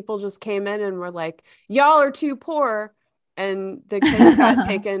the people just came in and were like, y'all are too poor, and the kids got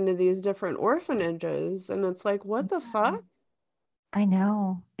taken to these different orphanages, and it's like, what the fuck? I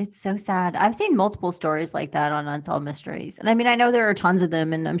know. It's so sad. I've seen multiple stories like that on Unsolved Mysteries. And I mean, I know there are tons of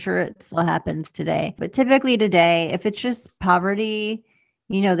them, and I'm sure it still happens today. But typically today, if it's just poverty,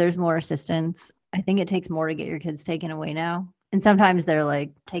 there's more assistance. I think it takes more to get your kids taken away now. And sometimes they're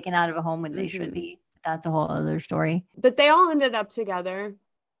like taken out of a home when they should be. That's a whole other story. But they all ended up together.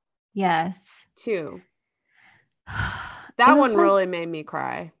 Yes. Too. That one really made me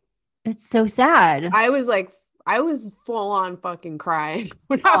cry. It's so sad. I was full on fucking crying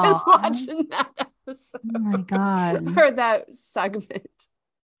when I was watching that episode. Oh my God. Or that segment.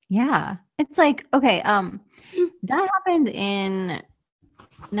 Yeah. It's like, okay, that happened in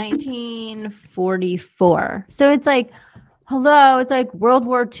 1944. So it's like, hello, it's like World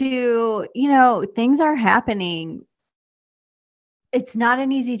War II, things are happening. It's not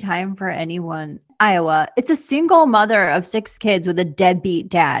an easy time for anyone. Iowa, it's a single mother of 6 kids with a deadbeat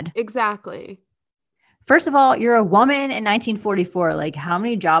dad. Exactly. First of all, you're a woman in 1944. Like, how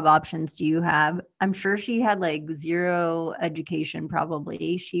many job options do you have? I'm sure she had like 0 education,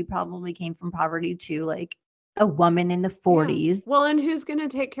 probably. She probably came from poverty too, like a woman in the 40s. Yeah. Well, and who's going to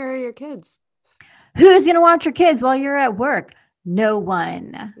take care of your kids? Who's going to watch your kids while you're at work? No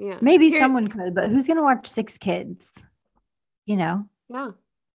one. Yeah. Maybe someone could, but who's going to watch 6 kids? Yeah.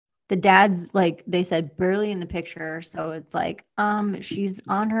 The dad's, like they said, barely in the picture. So it's like, she's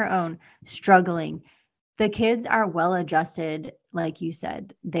on her own, struggling. The kids are well adjusted, like you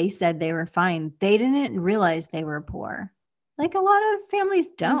said. They said they were fine. They didn't realize they were poor. Like a lot of families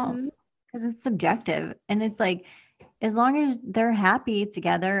don't, because it's subjective. And it's like, as long as they're happy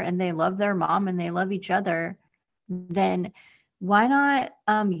together and they love their mom and they love each other, then why not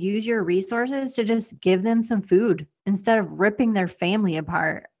use your resources to just give them some food instead of ripping their family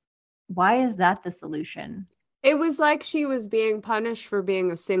apart? Why is that the solution? It was like she was being punished for being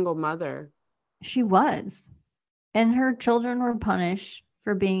a single mother. She was. And her children were punished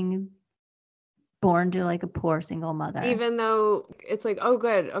for being born to like a poor single mother. Even though it's like, oh,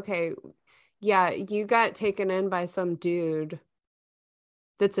 good. Okay. Yeah, you got taken in by some dude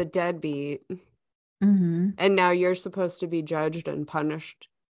that's a deadbeat. Mm-hmm. And now you're supposed to be judged and punished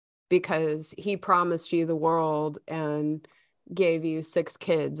because he promised you the world and gave you 6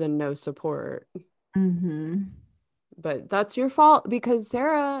 kids and no support. Mm-hmm. But that's your fault because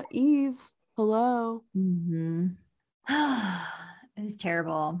Sarah, Eve, hello. Mm-hmm. It was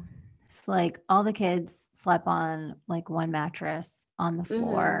terrible. It's like all the kids slept on like one mattress on the Mm-hmm.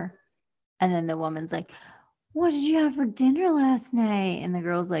 floor. And then the woman's like, "What did you have for dinner last night?" And the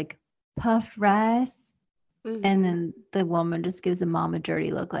girl's like, "Puffed rice." And Mm-hmm. then the woman just gives the mom a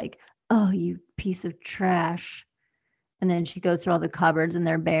dirty look like, "Oh, you piece of trash." And then she goes through all the cupboards and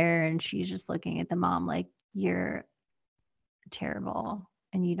they're bare. And she's just looking at the mom like, "You're terrible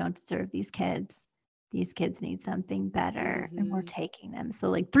and you don't deserve these kids. These kids need something better and we're Mm-hmm. taking them." So,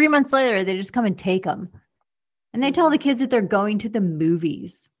 like 3 months later, they just come and take them. And they tell the Mm-hmm. kids that they're going to the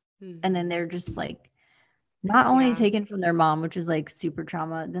movies. And then Mm-hmm. they're just like, not only Yeah, taken from their mom, which is like super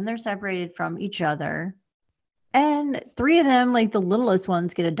trauma, then they're separated from each other. And 3 of them, like the littlest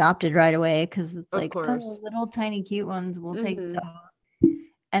ones, get adopted right away because it's of like, course. oh, little tiny cute ones, we'll take Mm-hmm. those.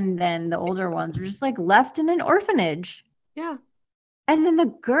 And then the older ones are just like left in an orphanage. Yeah. And then the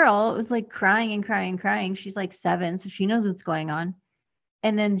girl was like crying and crying and crying. She's like 7, so she knows what's going on.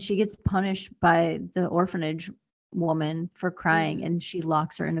 And then she gets punished by the orphanage woman for crying Mm-hmm. and she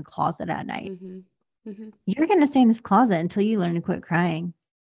locks her in a closet at night. Mm-hmm. Mm-hmm. You're going to stay in this closet until you learn to quit crying.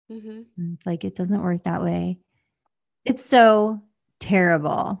 Mm-hmm. And it's like, it doesn't work that way. It's so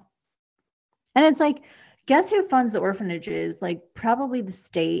terrible. And it's like, guess who funds the orphanages? Like, probably the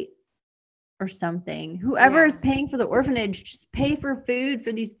state or something. Whoever Yeah, is paying for the orphanage, just pay for food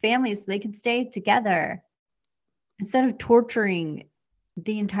for these families so they can stay together instead of torturing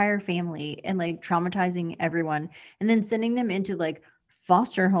the entire family and like traumatizing everyone and then sending them into like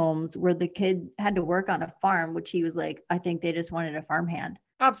foster homes where the kid had to work on a farm, which he was like, I think they just wanted a farmhand.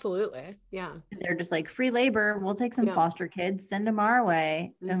 absolutely. Yeah. And they're just like, free labor, we'll take some Yeah. foster kids, send them our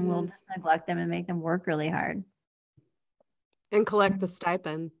way, and we'll Mm-hmm. just neglect them and make them work really hard And collect the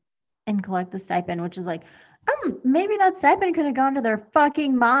stipend. and collect the stipend, which is like, maybe that stipend could have gone to their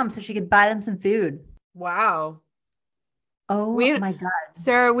fucking mom so she could buy them some food. Wow. Oh We, my God.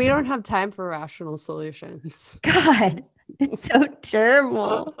 Sarah, we don't have time for rational solutions. God, it's so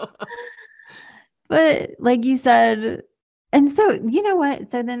terrible. But like you said, and so you know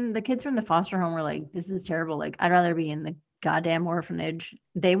what? So then the kids from the foster home were like, this is terrible. Like, I'd rather be in the goddamn orphanage.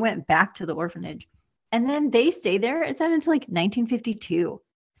 They went back to the orphanage and then they stayed there. It said until like 1952.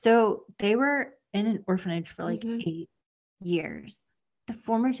 So they were in an orphanage for like Mm-hmm. 8 years, the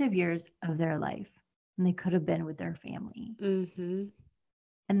formative years of their life. And they could have been with their family. Mm-hmm.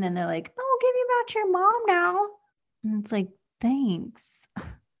 And then they're like, oh, I'll give you back to your mom now. And it's like, thanks.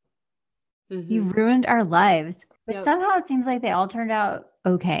 You Mm-hmm. ruined our lives. But Yep. somehow it seems like they all turned out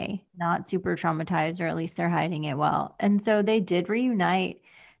okay, not super traumatized, or at least they're hiding it well. And so they did reunite.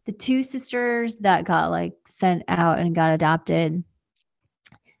 The 2 sisters that got like sent out and got adopted,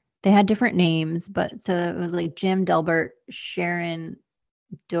 they had different names, but so it was like Jim, Delbert, Sharon,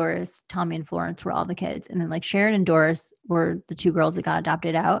 Doris, Tommy, and Florence were all the kids. And then like Sharon and Doris were the 2 girls that got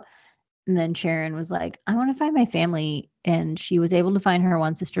adopted out. And then Sharon was like, I want to find my family. And she was able to find her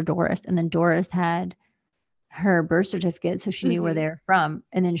one sister, Doris. And then Doris had her birth certificate, so she knew where Mm-hmm. they were from.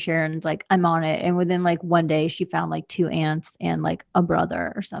 And then Sharon's like, I'm on it. And within like one day, she found like 2 aunts and like a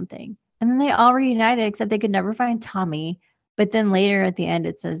brother or something. And then they all reunited, except they could never find Tommy. But then later at the end,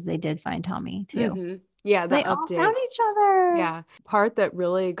 it says they did find Tommy too. Mm-hmm. Yeah, So the they all found update. each other. Yeah. Part that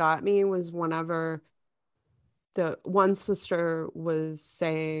really got me was whenever the one sister was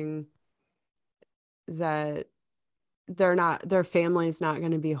saying that their family's not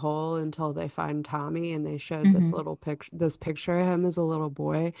going to be whole until they find Tommy, and they showed this Mm-hmm. little picture of him as a little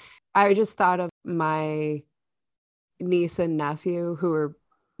boy. I just thought of my niece and nephew who are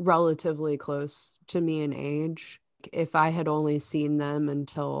relatively close to me in age. If I had only seen them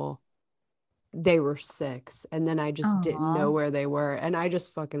until they were 6 and then I just didn't Aw. know where they were and I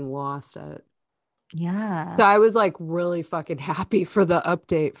just fucking lost it. Yeah. So I was like really fucking happy for the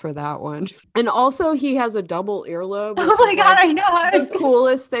update for that one. And also he has a double earlobe, Oh which my is God, like I know. I was the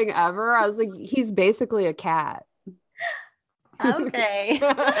coolest thing ever. I was like, he's basically a cat. okay.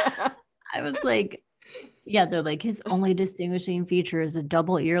 I was like, yeah, they're like, his only distinguishing feature is a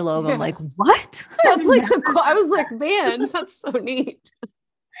double earlobe. I'm like, Yeah. what? I've That's like never I heard was like, that. man, that's so neat.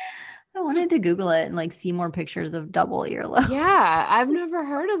 I wanted to Google it and like see more pictures of double earlobes. Yeah, I've never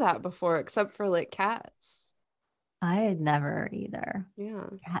heard of that before except for like cats. I had never either. Yeah.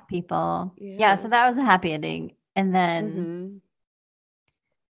 Cat people. Yeah, Yeah. so that was a happy ending. And then Mm-hmm.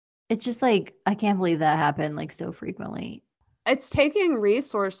 it's just like, I can't believe that happened like so frequently. It's taking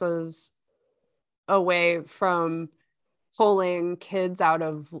resources away from pulling kids out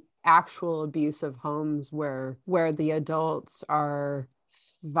of actual abusive homes where the adults are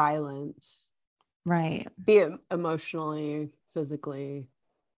violent, Right. be it emotionally, physically,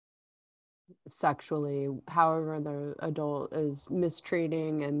 sexually, however the adult is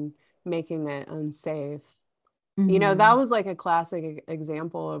mistreating and making it unsafe. You know, that was like a classic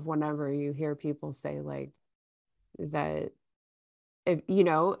example of whenever you hear people say like that, if you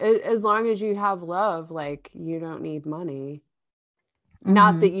know, as long as you have love, like you don't need money.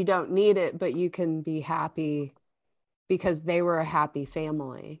 Not that you don't need it, but you can be happy because they were a happy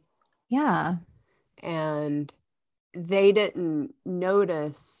family. Yeah. And they didn't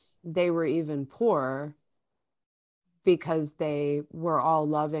notice they were even poor because they were all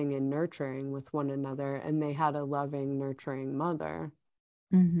loving and nurturing with one another, and they had a loving, nurturing mother.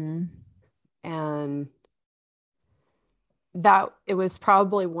 And that it was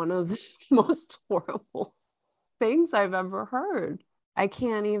probably one of the most horrible things I've ever heard. I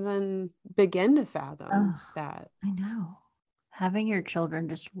can't even begin to fathom that. I know. Having your children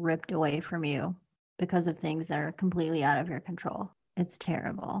just ripped away from you because of things that are completely out of your control. It's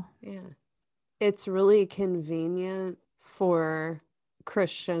terrible. Yeah. It's really convenient for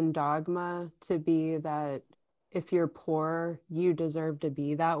Christian dogma to be that if you're poor, you deserve to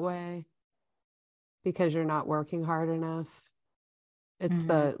be that way because you're not working hard enough. It's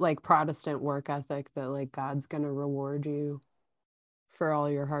the like Protestant work ethic that like God's going to reward you for all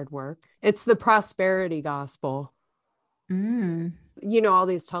your hard work. It's the prosperity gospel. You know, all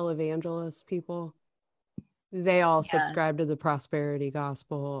these televangelist people, they all subscribe to the prosperity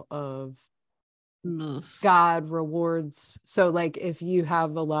gospel of God rewards. So like if you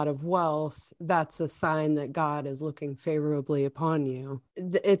have a lot of wealth, that's a sign that God is looking favorably upon you.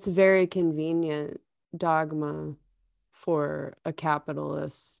 It's very convenient dogma for a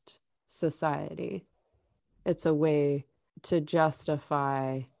capitalist society. It's a way to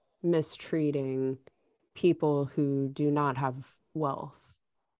justify mistreating people who do not have wealth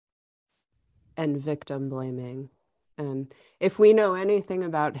and victim blaming. And if we know anything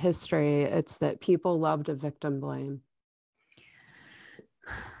about history, it's that people love to victim blame.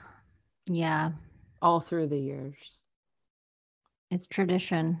 Yeah. All through the years. It's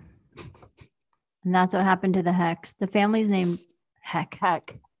tradition. And that's what happened to the Hecks. The family's named Heck.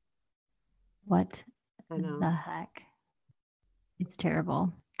 Heck. What I know. the heck? It's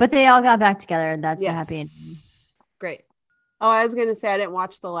terrible. But they all got back together, and that's the happy ending. Great. Oh, I was going to say I didn't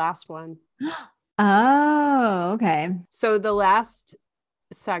watch the last one. Oh, okay. So the last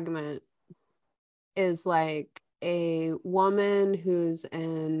segment is like a woman who's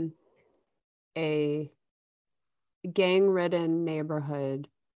in a gang-ridden neighborhood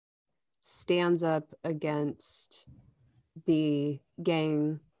stands up against the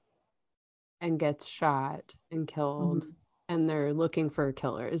gang and gets shot and killed, and they're looking for a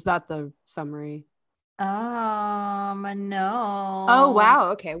killer. Is that the summary? No. Oh,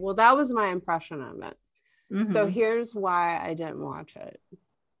 wow. Okay. Well, that was my impression of it. So here's why I didn't watch it.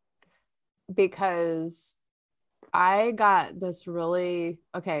 Because I got this really,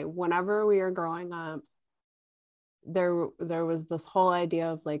 okay, whenever we were growing up, there was this whole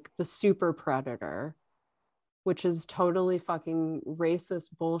idea of like the super predator, which is totally fucking racist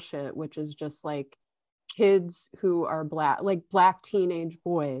bullshit, which is just like kids who are black, like black teenage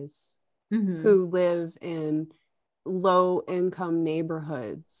boys who live in low income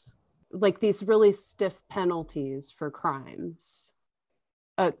neighborhoods, like these really stiff penalties for crimes,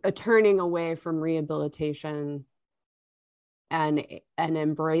 a turning away from rehabilitation and an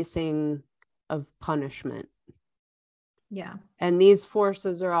embracing of punishment. Yeah. And these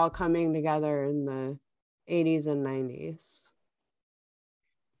forces are all coming together in the 80s and 90s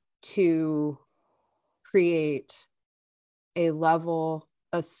to create a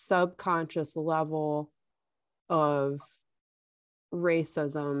subconscious level of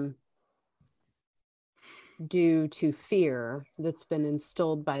racism due to fear that's been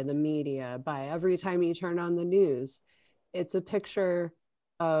instilled by the media. By every time you turn on the news, it's a picture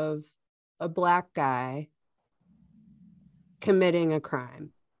of a black guy committing a crime.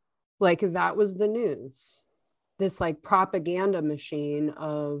 Like that was the news. This like propaganda machine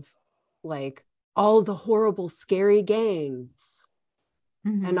of like all the horrible, scary gangs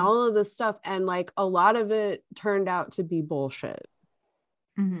and all of this stuff. And like a lot of it turned out to be bullshit.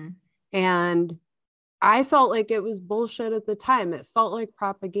 And I felt like it was bullshit at the time. It felt like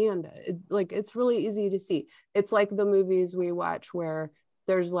propaganda. It's really easy to see. It's like the movies we watch where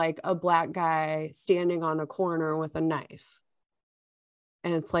there's like a black guy standing on a corner with a knife.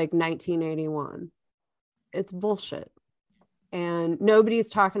 And it's like 1981. It's bullshit. And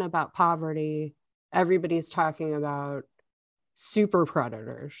nobody's talking about poverty. everybody's talking about super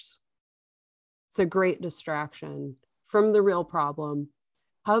predators. It's a great distraction from the real problem.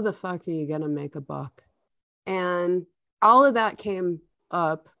 How the fuck are you going to make a buck? And all of that came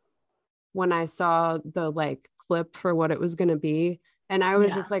up when I saw the like clip for what it was going to be. And I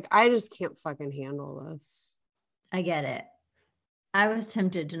was just like, I just can't fucking handle this. I get it. I was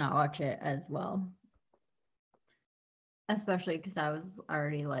tempted to not watch it as well. Especially because I was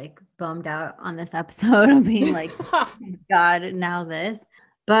already like bummed out on this episode of being like, God, now this.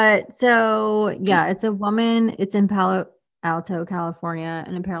 But so, yeah, it's a woman. It's in Palo Alto, California.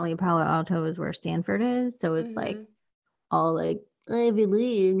 And apparently Palo Alto is where Stanford is. So it's like all like Ivy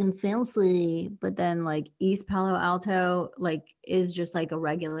League and fancy. But then like East Palo Alto like is just like a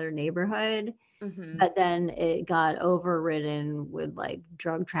regular neighborhood. But then it got overridden with like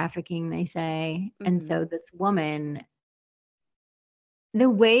drug trafficking, they say. And so this woman, the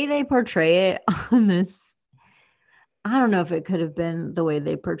way they portray it on this, I don't know if it could have been the way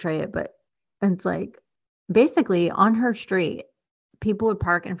they portray it, but it's like basically on her street, people would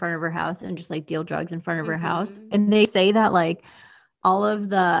park in front of her house and just like deal drugs in front of her house. And they say that like all of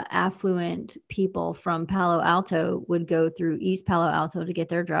the affluent people from Palo Alto would go through East Palo Alto to get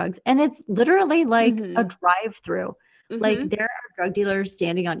their drugs. And it's literally like a drive-through. Like there are drug dealers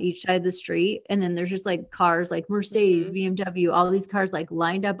standing on each side of the street. And then there's just like cars like Mercedes, BMW, all these cars like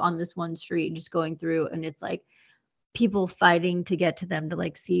lined up on this one street just going through. And it's like people fighting to get to them to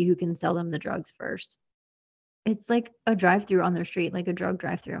like see who can sell them the drugs first. It's like a drive-through on their street, like a drug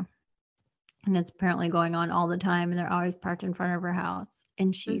drive-through. And it's apparently going on all the time. And they're always parked in front of her house.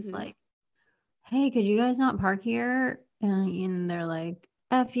 And she's like, hey, could you guys not park here? And they're like,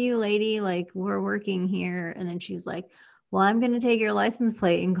 F you, lady. Like, we're working here. And then she's like, well, I'm going to take your license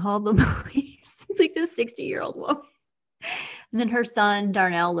plate and call the police. It's like this 60-year-old woman. And then her son,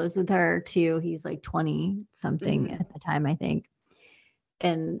 Darnell, lives with her too. He's like 20 something at the time, I think.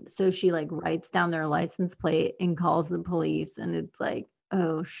 And so she like writes down their license plate and calls the police. And it's like,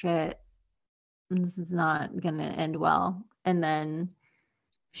 oh shit, this is not going to end well. And then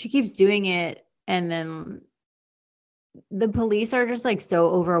she keeps doing it. And then the police are just like so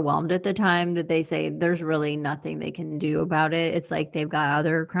overwhelmed at the time that they say there's really nothing they can do about it. It's like they've got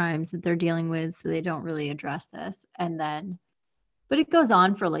other crimes that they're dealing with, so they don't really address this. And then, but it goes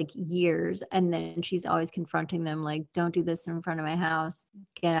on for like years. And then she's always confronting them, like, don't do this in front of my house,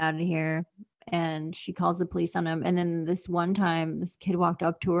 get out of here. And she calls the police on him. And then this one time, this kid walked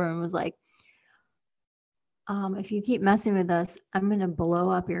up to her and was like, if you keep messing with us, I'm going to blow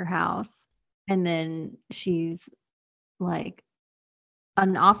up your house. And then she's like,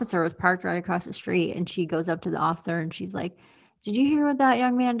 an officer was parked right across the street, and she goes up to the officer and she's like, did you hear what that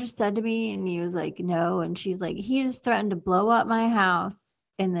young man just said to me? And he was like, no. And she's like, he just threatened to blow up my house.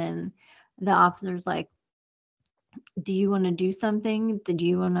 And then the officer's like, do you want to do something? Did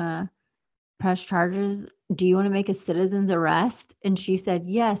you want to press charges? Do you want to make a citizen's arrest? And she said,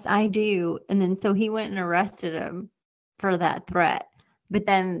 yes, I do. And then so he went and arrested him for that threat. But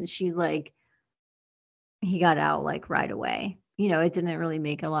then she's like, he got out like right away. You know, it didn't really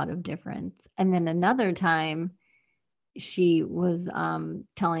make a lot of difference. And then another time she was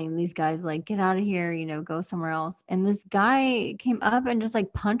telling these guys like, get out of here, you know, go somewhere else. And this guy came up and just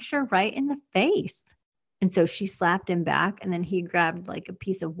like punched her right in the face. And so she slapped him back, and then he grabbed like a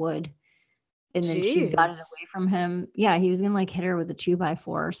piece of wood, and then she got it away from him. Yeah, he was gonna like hit her with a 2x4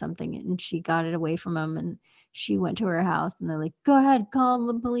 or something, and she got it away from him. And she went to her house, and they're like, go ahead, call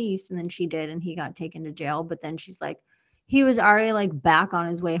the police. And then she did, and he got taken to jail. But then she's like, he was already like back on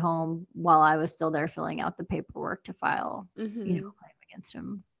his way home while I was still there filling out the paperwork to file, you know, a claim against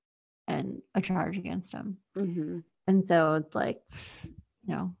him and a charge against him. And so it's like,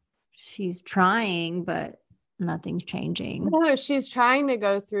 you know, she's trying, but nothing's changing. No, she's trying to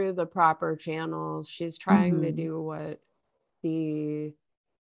go through the proper channels. She's trying to do what the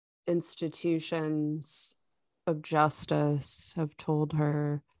institutions of justice have told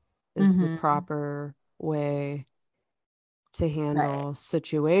her is the proper way to handle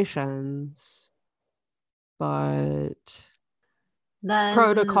situations. But then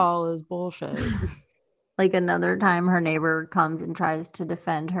protocol is bullshit. Like another time her neighbor comes and tries to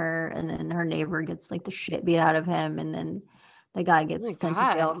defend her, and then her neighbor gets like the shit beat out of him, and then the guy gets sent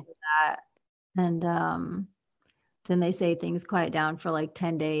to jail for that. And then they say things quiet down for like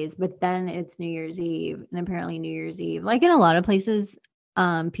 10 days, but then it's New Year's Eve. And apparently New Year's Eve, like in a lot of places,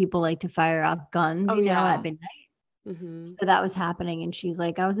 people like to fire off guns, you know, at midnight. So that was happening. And she's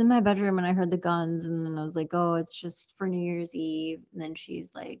like, I was in my bedroom and I heard the guns. And then I was like, oh, it's just for New Year's Eve. And then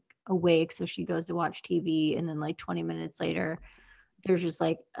she's like awake. So she goes to watch TV. And then like 20 minutes later, there's just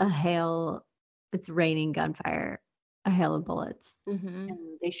like a hail it's raining gunfire, a hail of bullets. Mm-hmm. And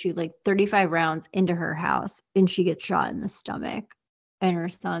they shoot like 35 rounds into her house and she gets shot in the stomach. And her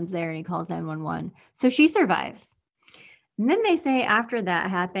son's there and he calls 911. So she survives. And then they say after that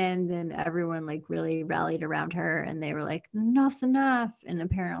happened, then everyone like really rallied around her and they were like, enough's enough. And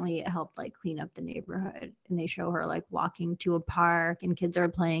apparently it helped like clean up the neighborhood. And they show her like walking to a park and kids are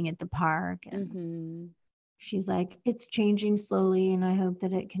playing at the park. And she's like, it's changing slowly and I hope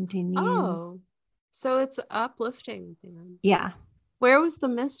that it continues. Oh, so it's uplifting then. Yeah. Where was the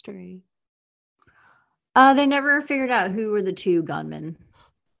mystery? They never figured out who were the two gunmen.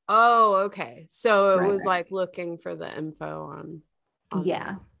 Oh, okay. So it was Right. like looking for the info on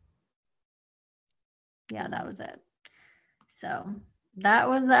Yeah. that. Yeah, that was it. So that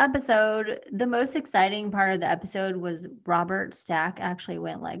was the episode. The most exciting part of the episode was Robert Stack actually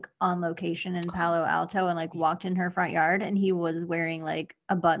went like on location in Palo Alto and like walked in her front yard and he was wearing like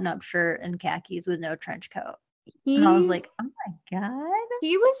a button-up shirt and khakis with no trench coat. And I was like, oh my God.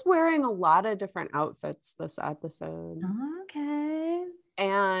 He was wearing a lot of different outfits this episode. Okay.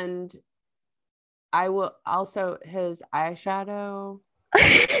 And I will also, his eyeshadow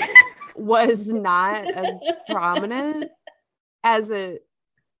was not as prominent as it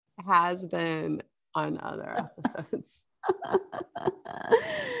has been on other episodes.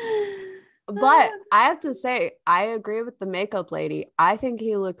 But I have to say, I agree with the makeup lady. I think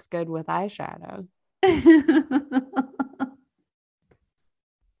he looks good with eyeshadow.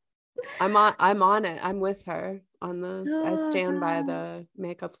 I'm on it. I'm with her on this. I stand by the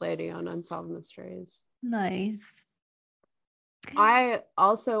makeup lady on Unsolved Mysteries. Nice. I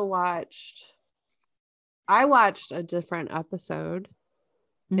watched a different episode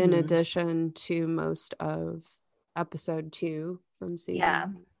in addition to most of episode 2 from season. Yeah.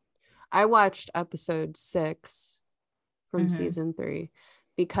 I watched episode 6 from season 3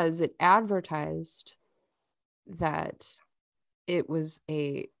 because it advertised that it was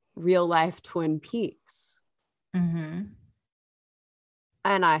a real life Twin Peaks. And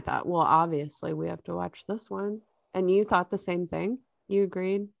I thought, well, obviously we have to watch this one. And you thought the same thing? You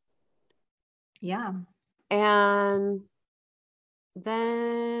agreed? Yeah. And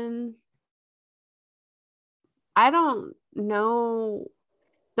then I don't know.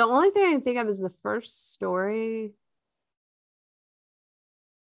 The only thing I can think of is the first story.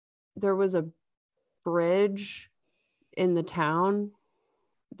 There was a bridge in the town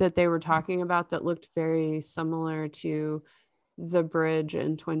that they were talking about that looked very similar to the bridge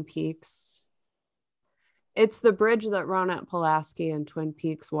in Twin Peaks. It's the bridge that Ronette Pulaski in Twin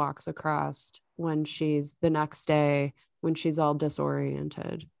Peaks walks across when she's the next day when she's all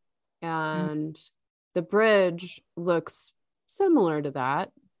disoriented. And the bridge looks similar to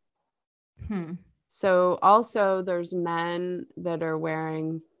that. So also there's men that are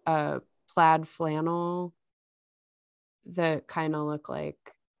wearing a plaid flannel that kind of look like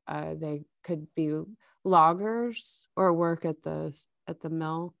they could be loggers or work at the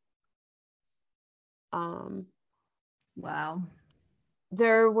mill. Wow.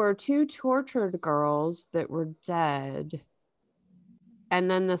 There were 2 tortured girls that were dead.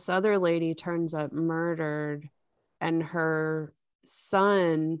 And then this other lady turns up murdered, and her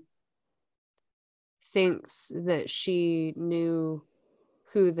son thinks that she knew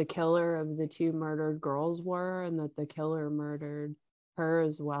who the killer of the 2 murdered girls were and that the killer murdered her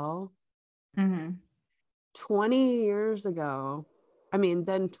as well. 20 years ago,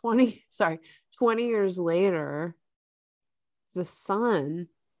 20 years later, the son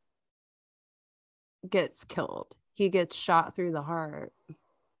gets killed. He gets shot through the heart.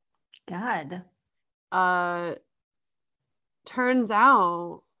 God. Turns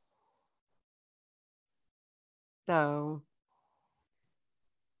out, though,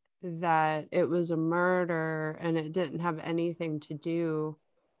 that it was a murder and it didn't have anything to do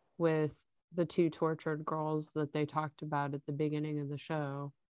with the 2 tortured girls that they talked about at the beginning of the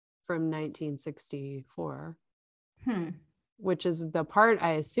show from 1964. Which is the part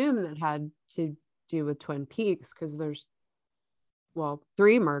I assume that had to do with Twin Peaks, because there's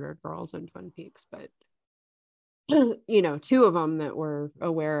 3 murdered girls in Twin Peaks, but 2 of them that we're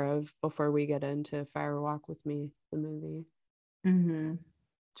aware of before we get into Fire Walk with Me, the movie.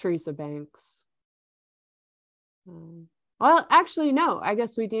 Teresa Banks. Well, actually, no. I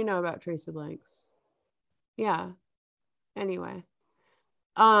guess we do know about Teresa Banks. Yeah. Anyway,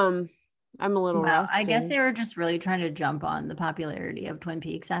 I'm a little rusty. I guess they were just really trying to jump on the popularity of Twin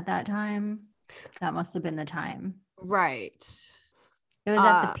Peaks at that time. That must have been the time. Right. It was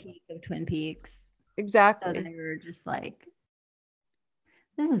at the peak of Twin Peaks. Exactly. So they were just like,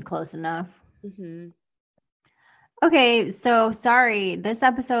 this is close enough. Okay, so sorry. This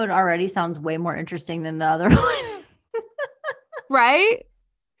episode already sounds way more interesting than the other one. Right?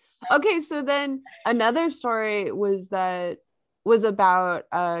 Okay, so then another story was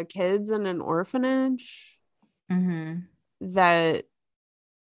about kids in an orphanage that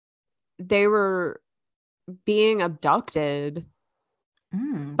they were being abducted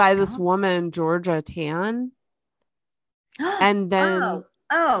by this woman, Georgia Tan, and then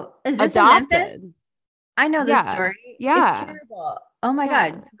is this in Memphis? adopted. I know this story. Yeah. It's terrible. Oh my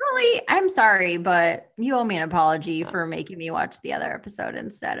God. Really? I'm sorry, but you owe me an apology for making me watch the other episode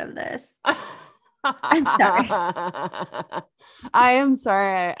instead of this. I'm sorry. I am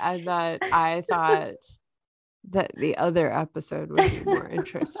sorry I thought that the other episode would be more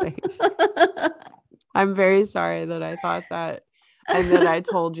interesting. I'm very sorry that I thought that, and that I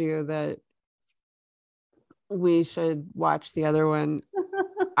told you that we should watch the other one.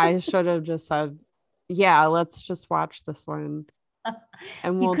 I should have just said, yeah, let's just watch this one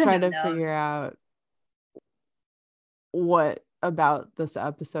and we'll try to figure out what about this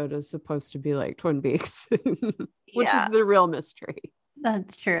episode is supposed to be like Twin Peaks, which is the real mystery.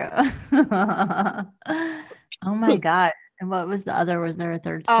 That's true. Oh my God. And what was the other? Was there a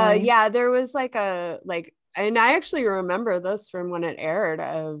third story? Yeah, there was and I actually remember this from when it aired,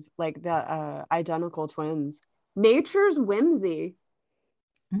 of like the identical twins. Nature's Whimsy.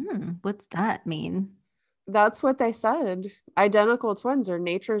 What's that mean? That's what they said. Identical twins are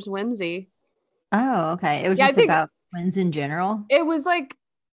nature's whimsy. Oh, okay. It was just about twins in general. It was like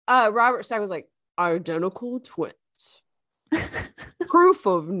Robert Stack was like, identical twins. Proof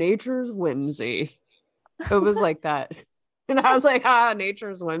of nature's whimsy. It was like that. And I was like,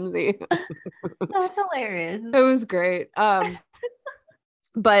 nature's whimsy. That's hilarious. It was great. But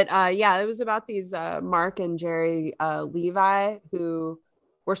yeah, it was about these Mark and Jerry Levi, who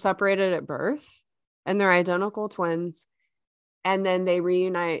were separated at birth, and they're identical twins. And then they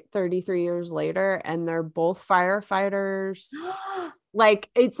reunite 33 years later, and they're both firefighters. Like,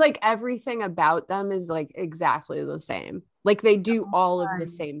 it's like everything about them is like exactly the same. Like, they do all of the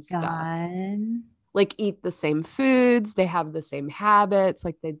same stuff. Like, eat the same foods, they have the same habits,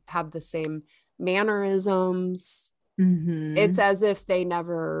 like they have the same mannerisms. It's as if they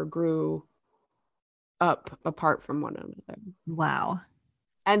never grew up apart from one another. Wow.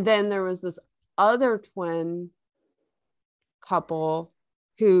 And then there was this other twin couple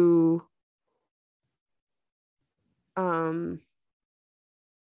who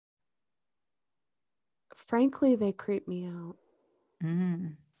frankly, they creep me out.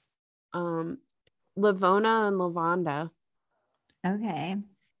 Lavona and Lavonda. Okay.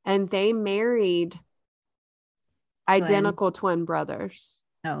 And they married identical twin brothers.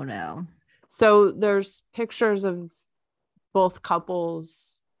 Oh no. So there's pictures of both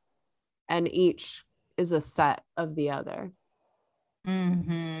couples, and each is a set of the other.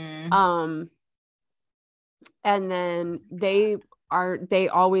 And then they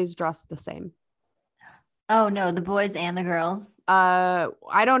always dress the same. Oh no, the boys and the girls. I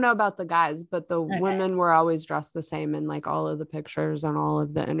don't know about the guys, but the women were always dressed the same in like all of the pictures and all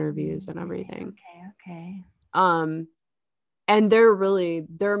of the interviews and everything. Okay. And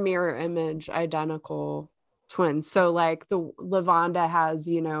they're mirror image identical twins. So like the Lavonda has,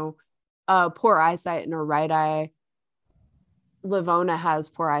 poor eyesight in her right eye. Lavona has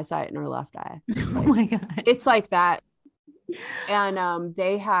poor eyesight in her left eye. Like, oh my God. It's like that. And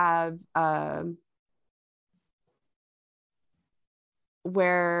they have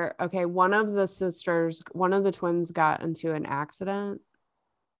where one of the twins got into an accident,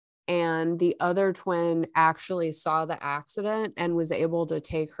 and the other twin actually saw the accident and was able to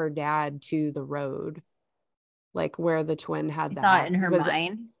take her dad to the road, like where the twin had that. Saw it in her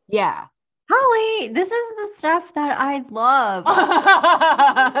mind. Yeah. Holly, this is the stuff that I love.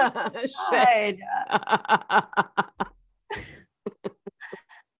 Shit.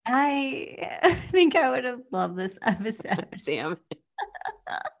 I think I would have loved this episode. Damn it.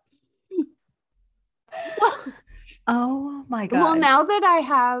 Oh my God. Well, now that I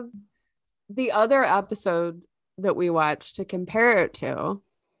have the other episode that we watched to compare it to,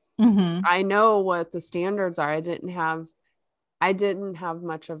 I know what the standards are. I didn't have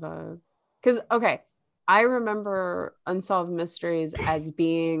much of a, because I remember Unsolved Mysteries as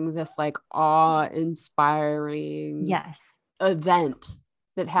being this like awe-inspiring event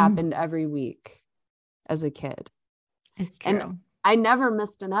that happened every week as a kid. It's true. And I never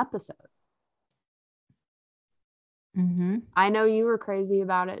missed an episode. I know you were crazy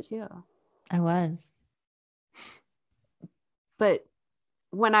about it too. I was. But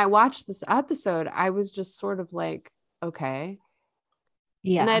when I watched this episode, I was just sort of like, okay.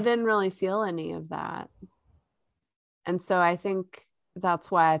 Yeah. And I didn't really feel any of that. And so I think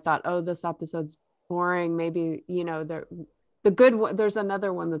that's why I thought, oh, this episode's boring. Maybe, the good one, there's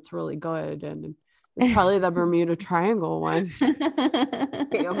another one that's really good. And it's probably the Bermuda Triangle one.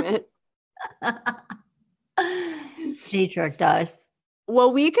 Damn it. They tricked us.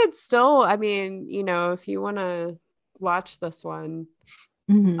 Well, we could still, I mean, if you want to watch this one,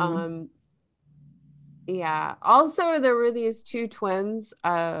 yeah. Also, there were these two twins,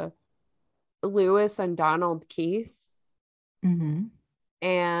 Lewis and Donald Keith,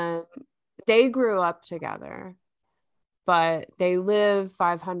 and they grew up together, but they live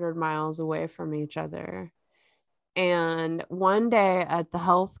 500 miles away from each other. And one day at the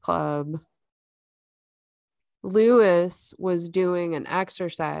health club, Lewis was doing an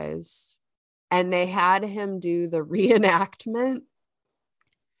exercise and they had him do the reenactment.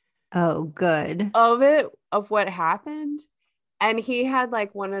 Oh, good. Of what happened. And he had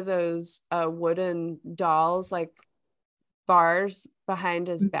like one of those wooden dolls, like bars behind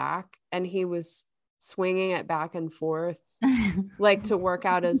his back, and he was swinging it back and forth like to work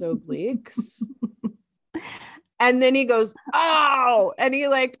out his obliques. And then he goes, oh, and he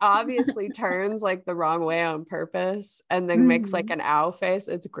like obviously turns like the wrong way on purpose and then makes like an ow face.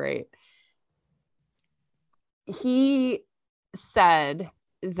 It's great. He said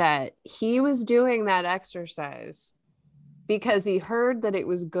that he was doing that exercise because he heard that it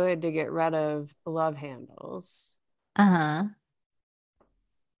was good to get rid of love handles. I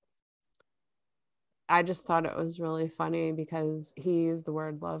just thought it was really funny because he used the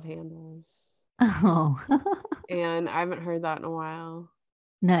word love handles. Oh. And I haven't heard that in a while.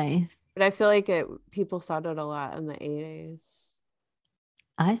 Nice. But I feel like people said it a lot in the 80s.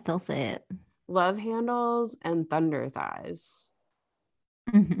 I still say it. Love handles and thunder thighs.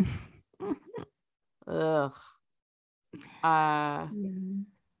 Ugh. Yeah,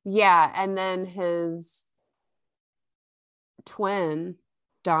 and then his twin,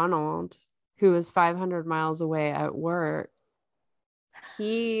 Donald, who was 500 miles away at work,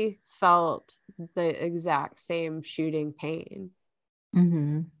 he felt the exact same shooting pain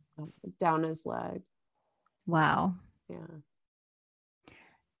down his leg. Wow. Yeah.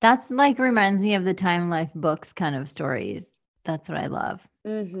 That's like reminds me of the Time Life books kind of stories. That's what I love.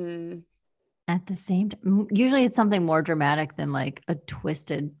 At the same time, usually it's something more dramatic than like a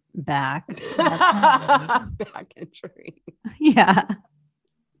twisted back. Back injury. Yeah.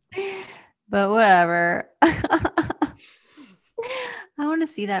 But whatever. I want to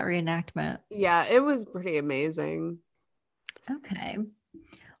see that reenactment. Yeah, it was pretty amazing. Okay.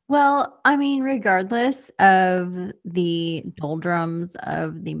 Well, I mean, regardless of the doldrums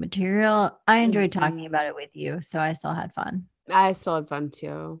of the material, I enjoyed talking about it with you. So I still had fun. I still had fun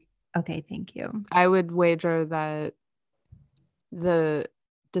too. Okay, thank you. I would wager that the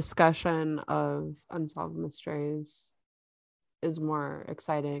discussion of Unsolved Mysteries is more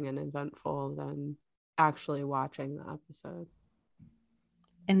exciting and eventful than actually watching the episode.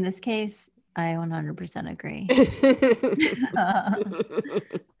 In this case, I 100% agree. The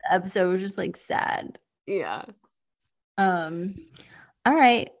episode was just like sad. Yeah. All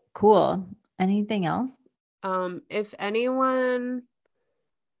right, cool. Anything else? If anyone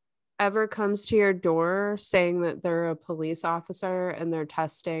ever comes to your door saying that they're a police officer and they're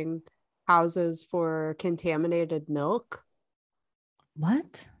testing houses for contaminated milk,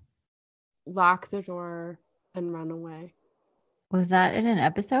 what? Lock the door and run away. Was that in an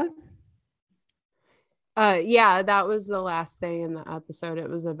episode? Yeah, that was the last thing in the episode. It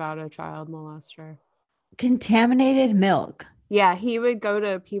was about a child molester. Contaminated milk. Yeah, he would go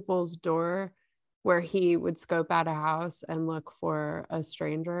to people's door where he would scope out a house and look for a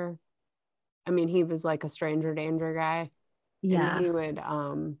stranger. I mean, he was like a stranger danger guy. Yeah. And he would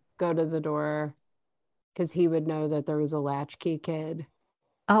go to the door because he would know that there was a latchkey kid.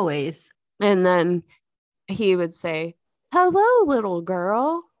 Always. And then he would say, "Hello, little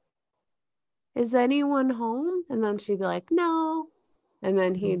girl. Is anyone home?" And then she'd be like, "No." And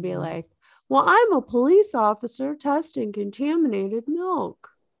then he'd be like, "Well, I'm a police officer testing contaminated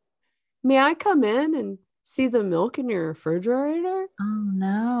milk. May I come in and see the milk in your refrigerator?" Oh,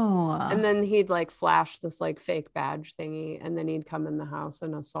 no. And then he'd like flash this like fake badge thingy, and then he'd come in the house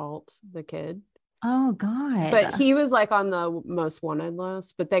and assault the kid. Oh, God. But he was like on the most wanted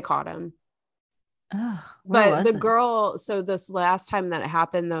list, but they caught him. Oh, but the girl, so this last time that it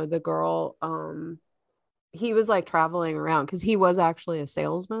happened though, the girl, he was like traveling around because he was actually a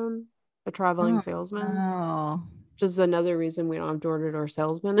traveling salesman. Oh, which is another reason we don't have door-to-door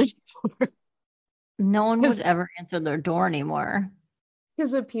salesmen anymore. No one would ever answer their door anymore.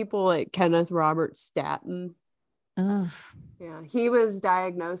 Because of people like Kenneth Robert Staton. Ugh. Yeah, he was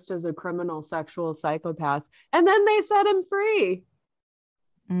diagnosed as a criminal sexual psychopath, and then they set him free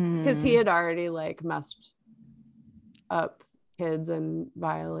because he had already like messed up kids and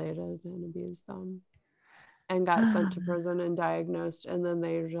violated and abused them and got sent to prison and diagnosed. And then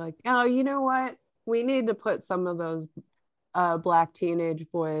they were like, oh, you know what? We need to put some of those Black teenage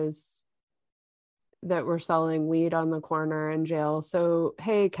boys that were selling weed on the corner in jail. So,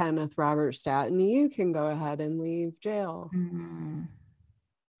 hey, Kenneth Robert Staton, you can go ahead and leave jail. Oh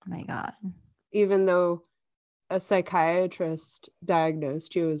my God. Even though a psychiatrist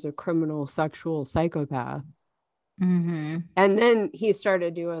diagnosed you as a criminal sexual psychopath. Mm-hmm. And then he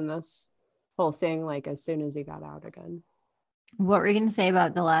started doing this whole thing like as soon as he got out again. What were you going to say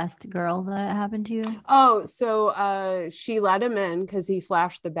about the last girl that happened to you? Oh, so she let him in because he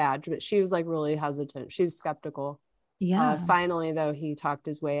flashed the badge, but she was like really hesitant. She was skeptical. Yeah. Finally, though, he talked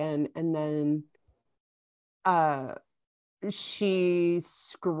his way in, and then she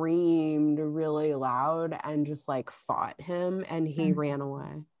screamed really loud and just like fought him, and he ran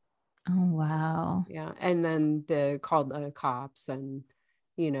away. Oh, wow. Yeah. And then they called the cops, and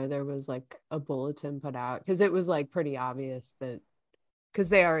there was like a bulletin put out because it was like pretty obvious that because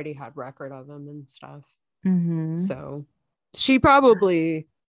they already had record of him and stuff. Mm-hmm. So she probably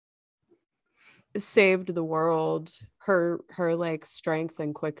saved the world. Her like strength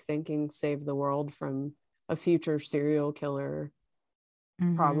and quick thinking saved the world from a future serial killer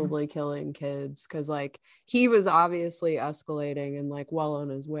probably killing kids, because like he was obviously escalating and like well on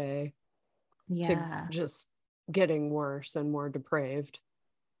his way to just getting worse and more depraved.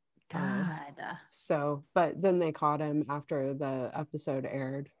 God. But then they caught him after the episode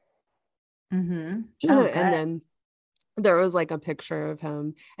aired. Mm-hmm. Oh, and then there was like a picture of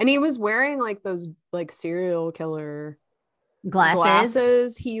him, and he was wearing like those like serial killer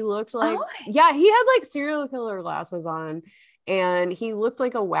glasses. He looked like he had like serial killer glasses on, and he looked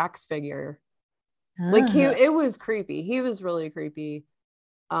like a wax figure. Like it was creepy. He was really creepy.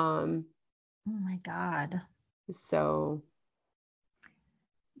 Oh my God. So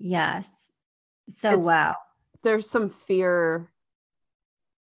yes. So wow. There's some fear.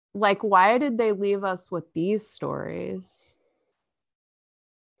 Like, why did they leave us with these stories?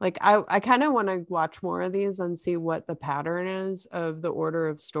 Like, I kind of want to watch more of these and see what the pattern is of the order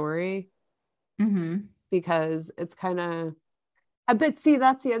of story. Because it's kind of, but see,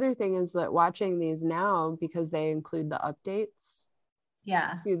 that's the other thing, is that watching these now, because they include the updates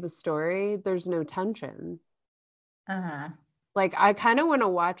to the story, there's no tension. Like, I kind of want to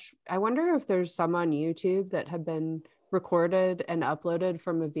watch, I wonder if there's some on YouTube that have been recorded and uploaded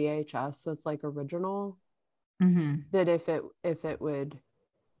from a VHS that's like original, that if it would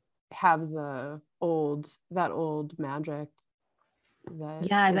have that old magic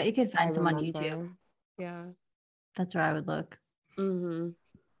that I bet you could find some on YouTube. Yeah, that's where I would look.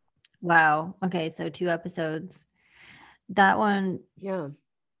 Wow. Okay, so 2 episodes. That one, 2 and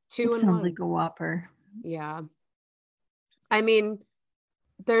sounds 1. like a whopper. Yeah, I mean,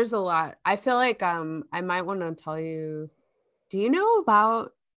 there's a lot. I feel like I might want to tell you, do you know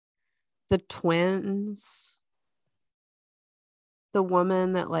about the twins? The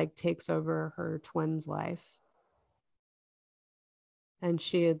woman that like takes over her twin's life, and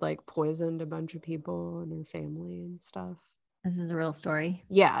she had like poisoned a bunch of people and her family and stuff. This is a real story.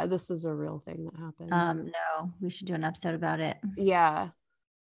 Yeah, this is a real thing that happened. No, we should do an episode about it. Yeah.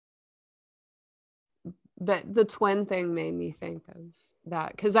 But the twin thing made me think of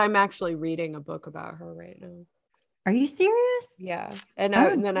that, because I'm actually reading a book about her right now. Are you serious? Yeah. And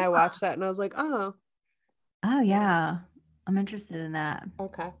then I watched that and I was like, oh yeah, I'm interested in that.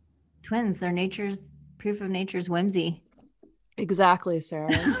 Okay. Twins, they're proof of nature's whimsy. Exactly,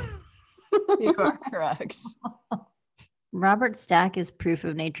 Sarah. You are correct. Robert Stack is proof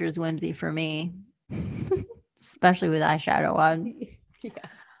of nature's whimsy for me, especially with eyeshadow on. Yeah.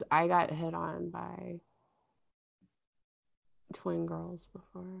 I got hit on by twin girls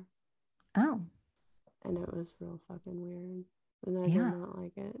before. Oh. And it was real fucking weird. And I did not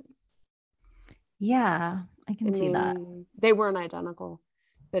like it. Yeah, I can see that. They weren't identical,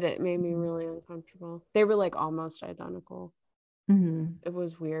 but it made me really uncomfortable. They were like almost identical. It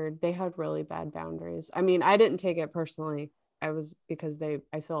was weird. They had really bad boundaries. I mean, I didn't take it personally. Because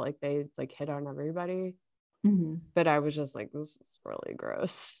I felt like they like hit on everybody. But I was just like, this is really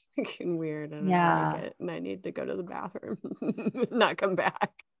gross and weird, and I don't like it, and I need to go to the bathroom, not come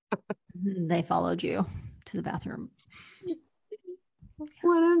back. They followed you to the bathroom.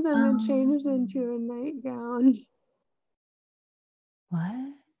 One of them had changed into a nightgown.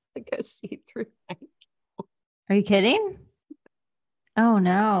 What? Like a see-through nightgown. Are you kidding? Oh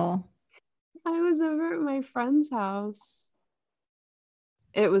no. I was over at my friend's house.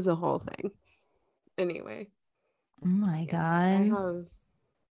 It was a whole thing. Anyway. Oh my yes, I God. have.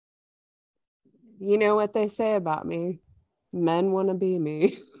 You know what they say about me? Men want to be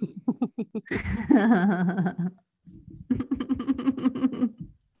me.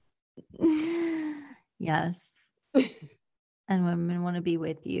 Yes. And women want to be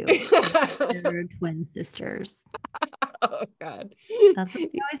with you. They're twin sisters. Oh God. That's what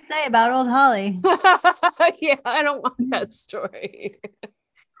we always say about old Holly. Yeah, I don't want that story.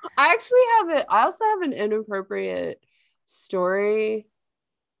 I also have an inappropriate story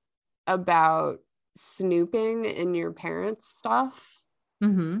about snooping in your parents' stuff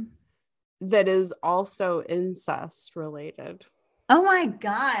that is also incest related. Oh my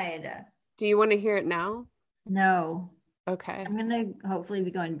God. Do you want to hear it now? No. Okay. I'm gonna hopefully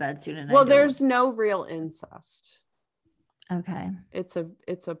be going to bed soon. Well, there's no real incest. Okay. It's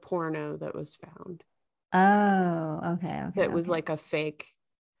a porno that was found. Oh, okay. That was like a fake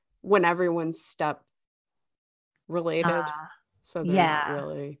when everyone's step related. So they're not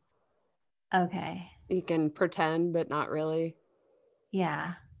really. Okay. You can pretend, but not really.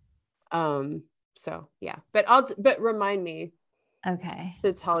 Yeah. So yeah, but remind me. Okay.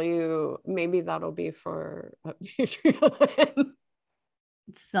 To tell you, maybe that'll be for a Patreon.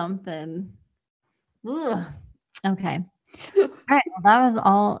 Something. Ugh. Okay. All right. Well, that was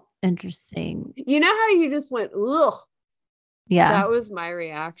all interesting. You know how you just went, ugh? Yeah. That was my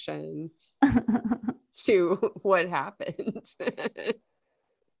reaction to what happened.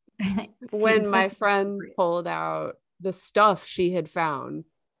 When my friend pulled out the stuff she had found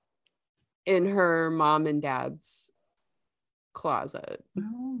in her mom and dad's closet.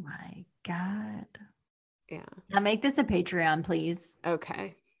 Oh my God. Yeah. Now make this a Patreon, please.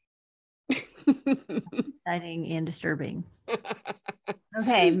 Okay. Exciting and disturbing.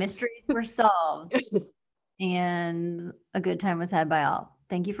 Okay, mysteries were solved and a good time was had by all.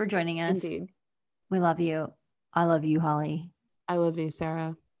 Thank you for joining us. Indeed. We love you. I love you, Holly. I love you,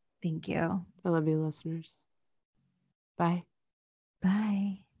 Sarah. Thank you. I love you, listeners. Bye.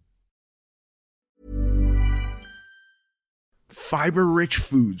 Bye. Fiber-rich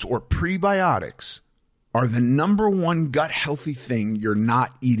foods or prebiotics are the number one gut-healthy thing you're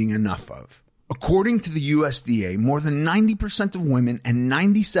not eating enough of. According to the USDA, more than 90% of women and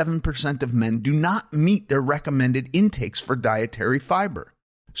 97% of men do not meet their recommended intakes for dietary fiber.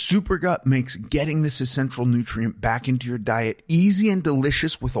 Supergut makes getting this essential nutrient back into your diet easy and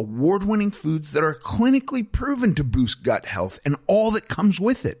delicious with award-winning foods that are clinically proven to boost gut health and all that comes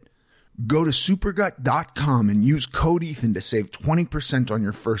with it. Go to supergut.com and use code Ethan to save 20% on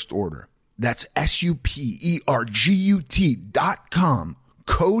your first order. That's SUPERGUT.com,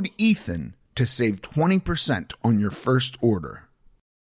 code Ethan to save 20% on your first order.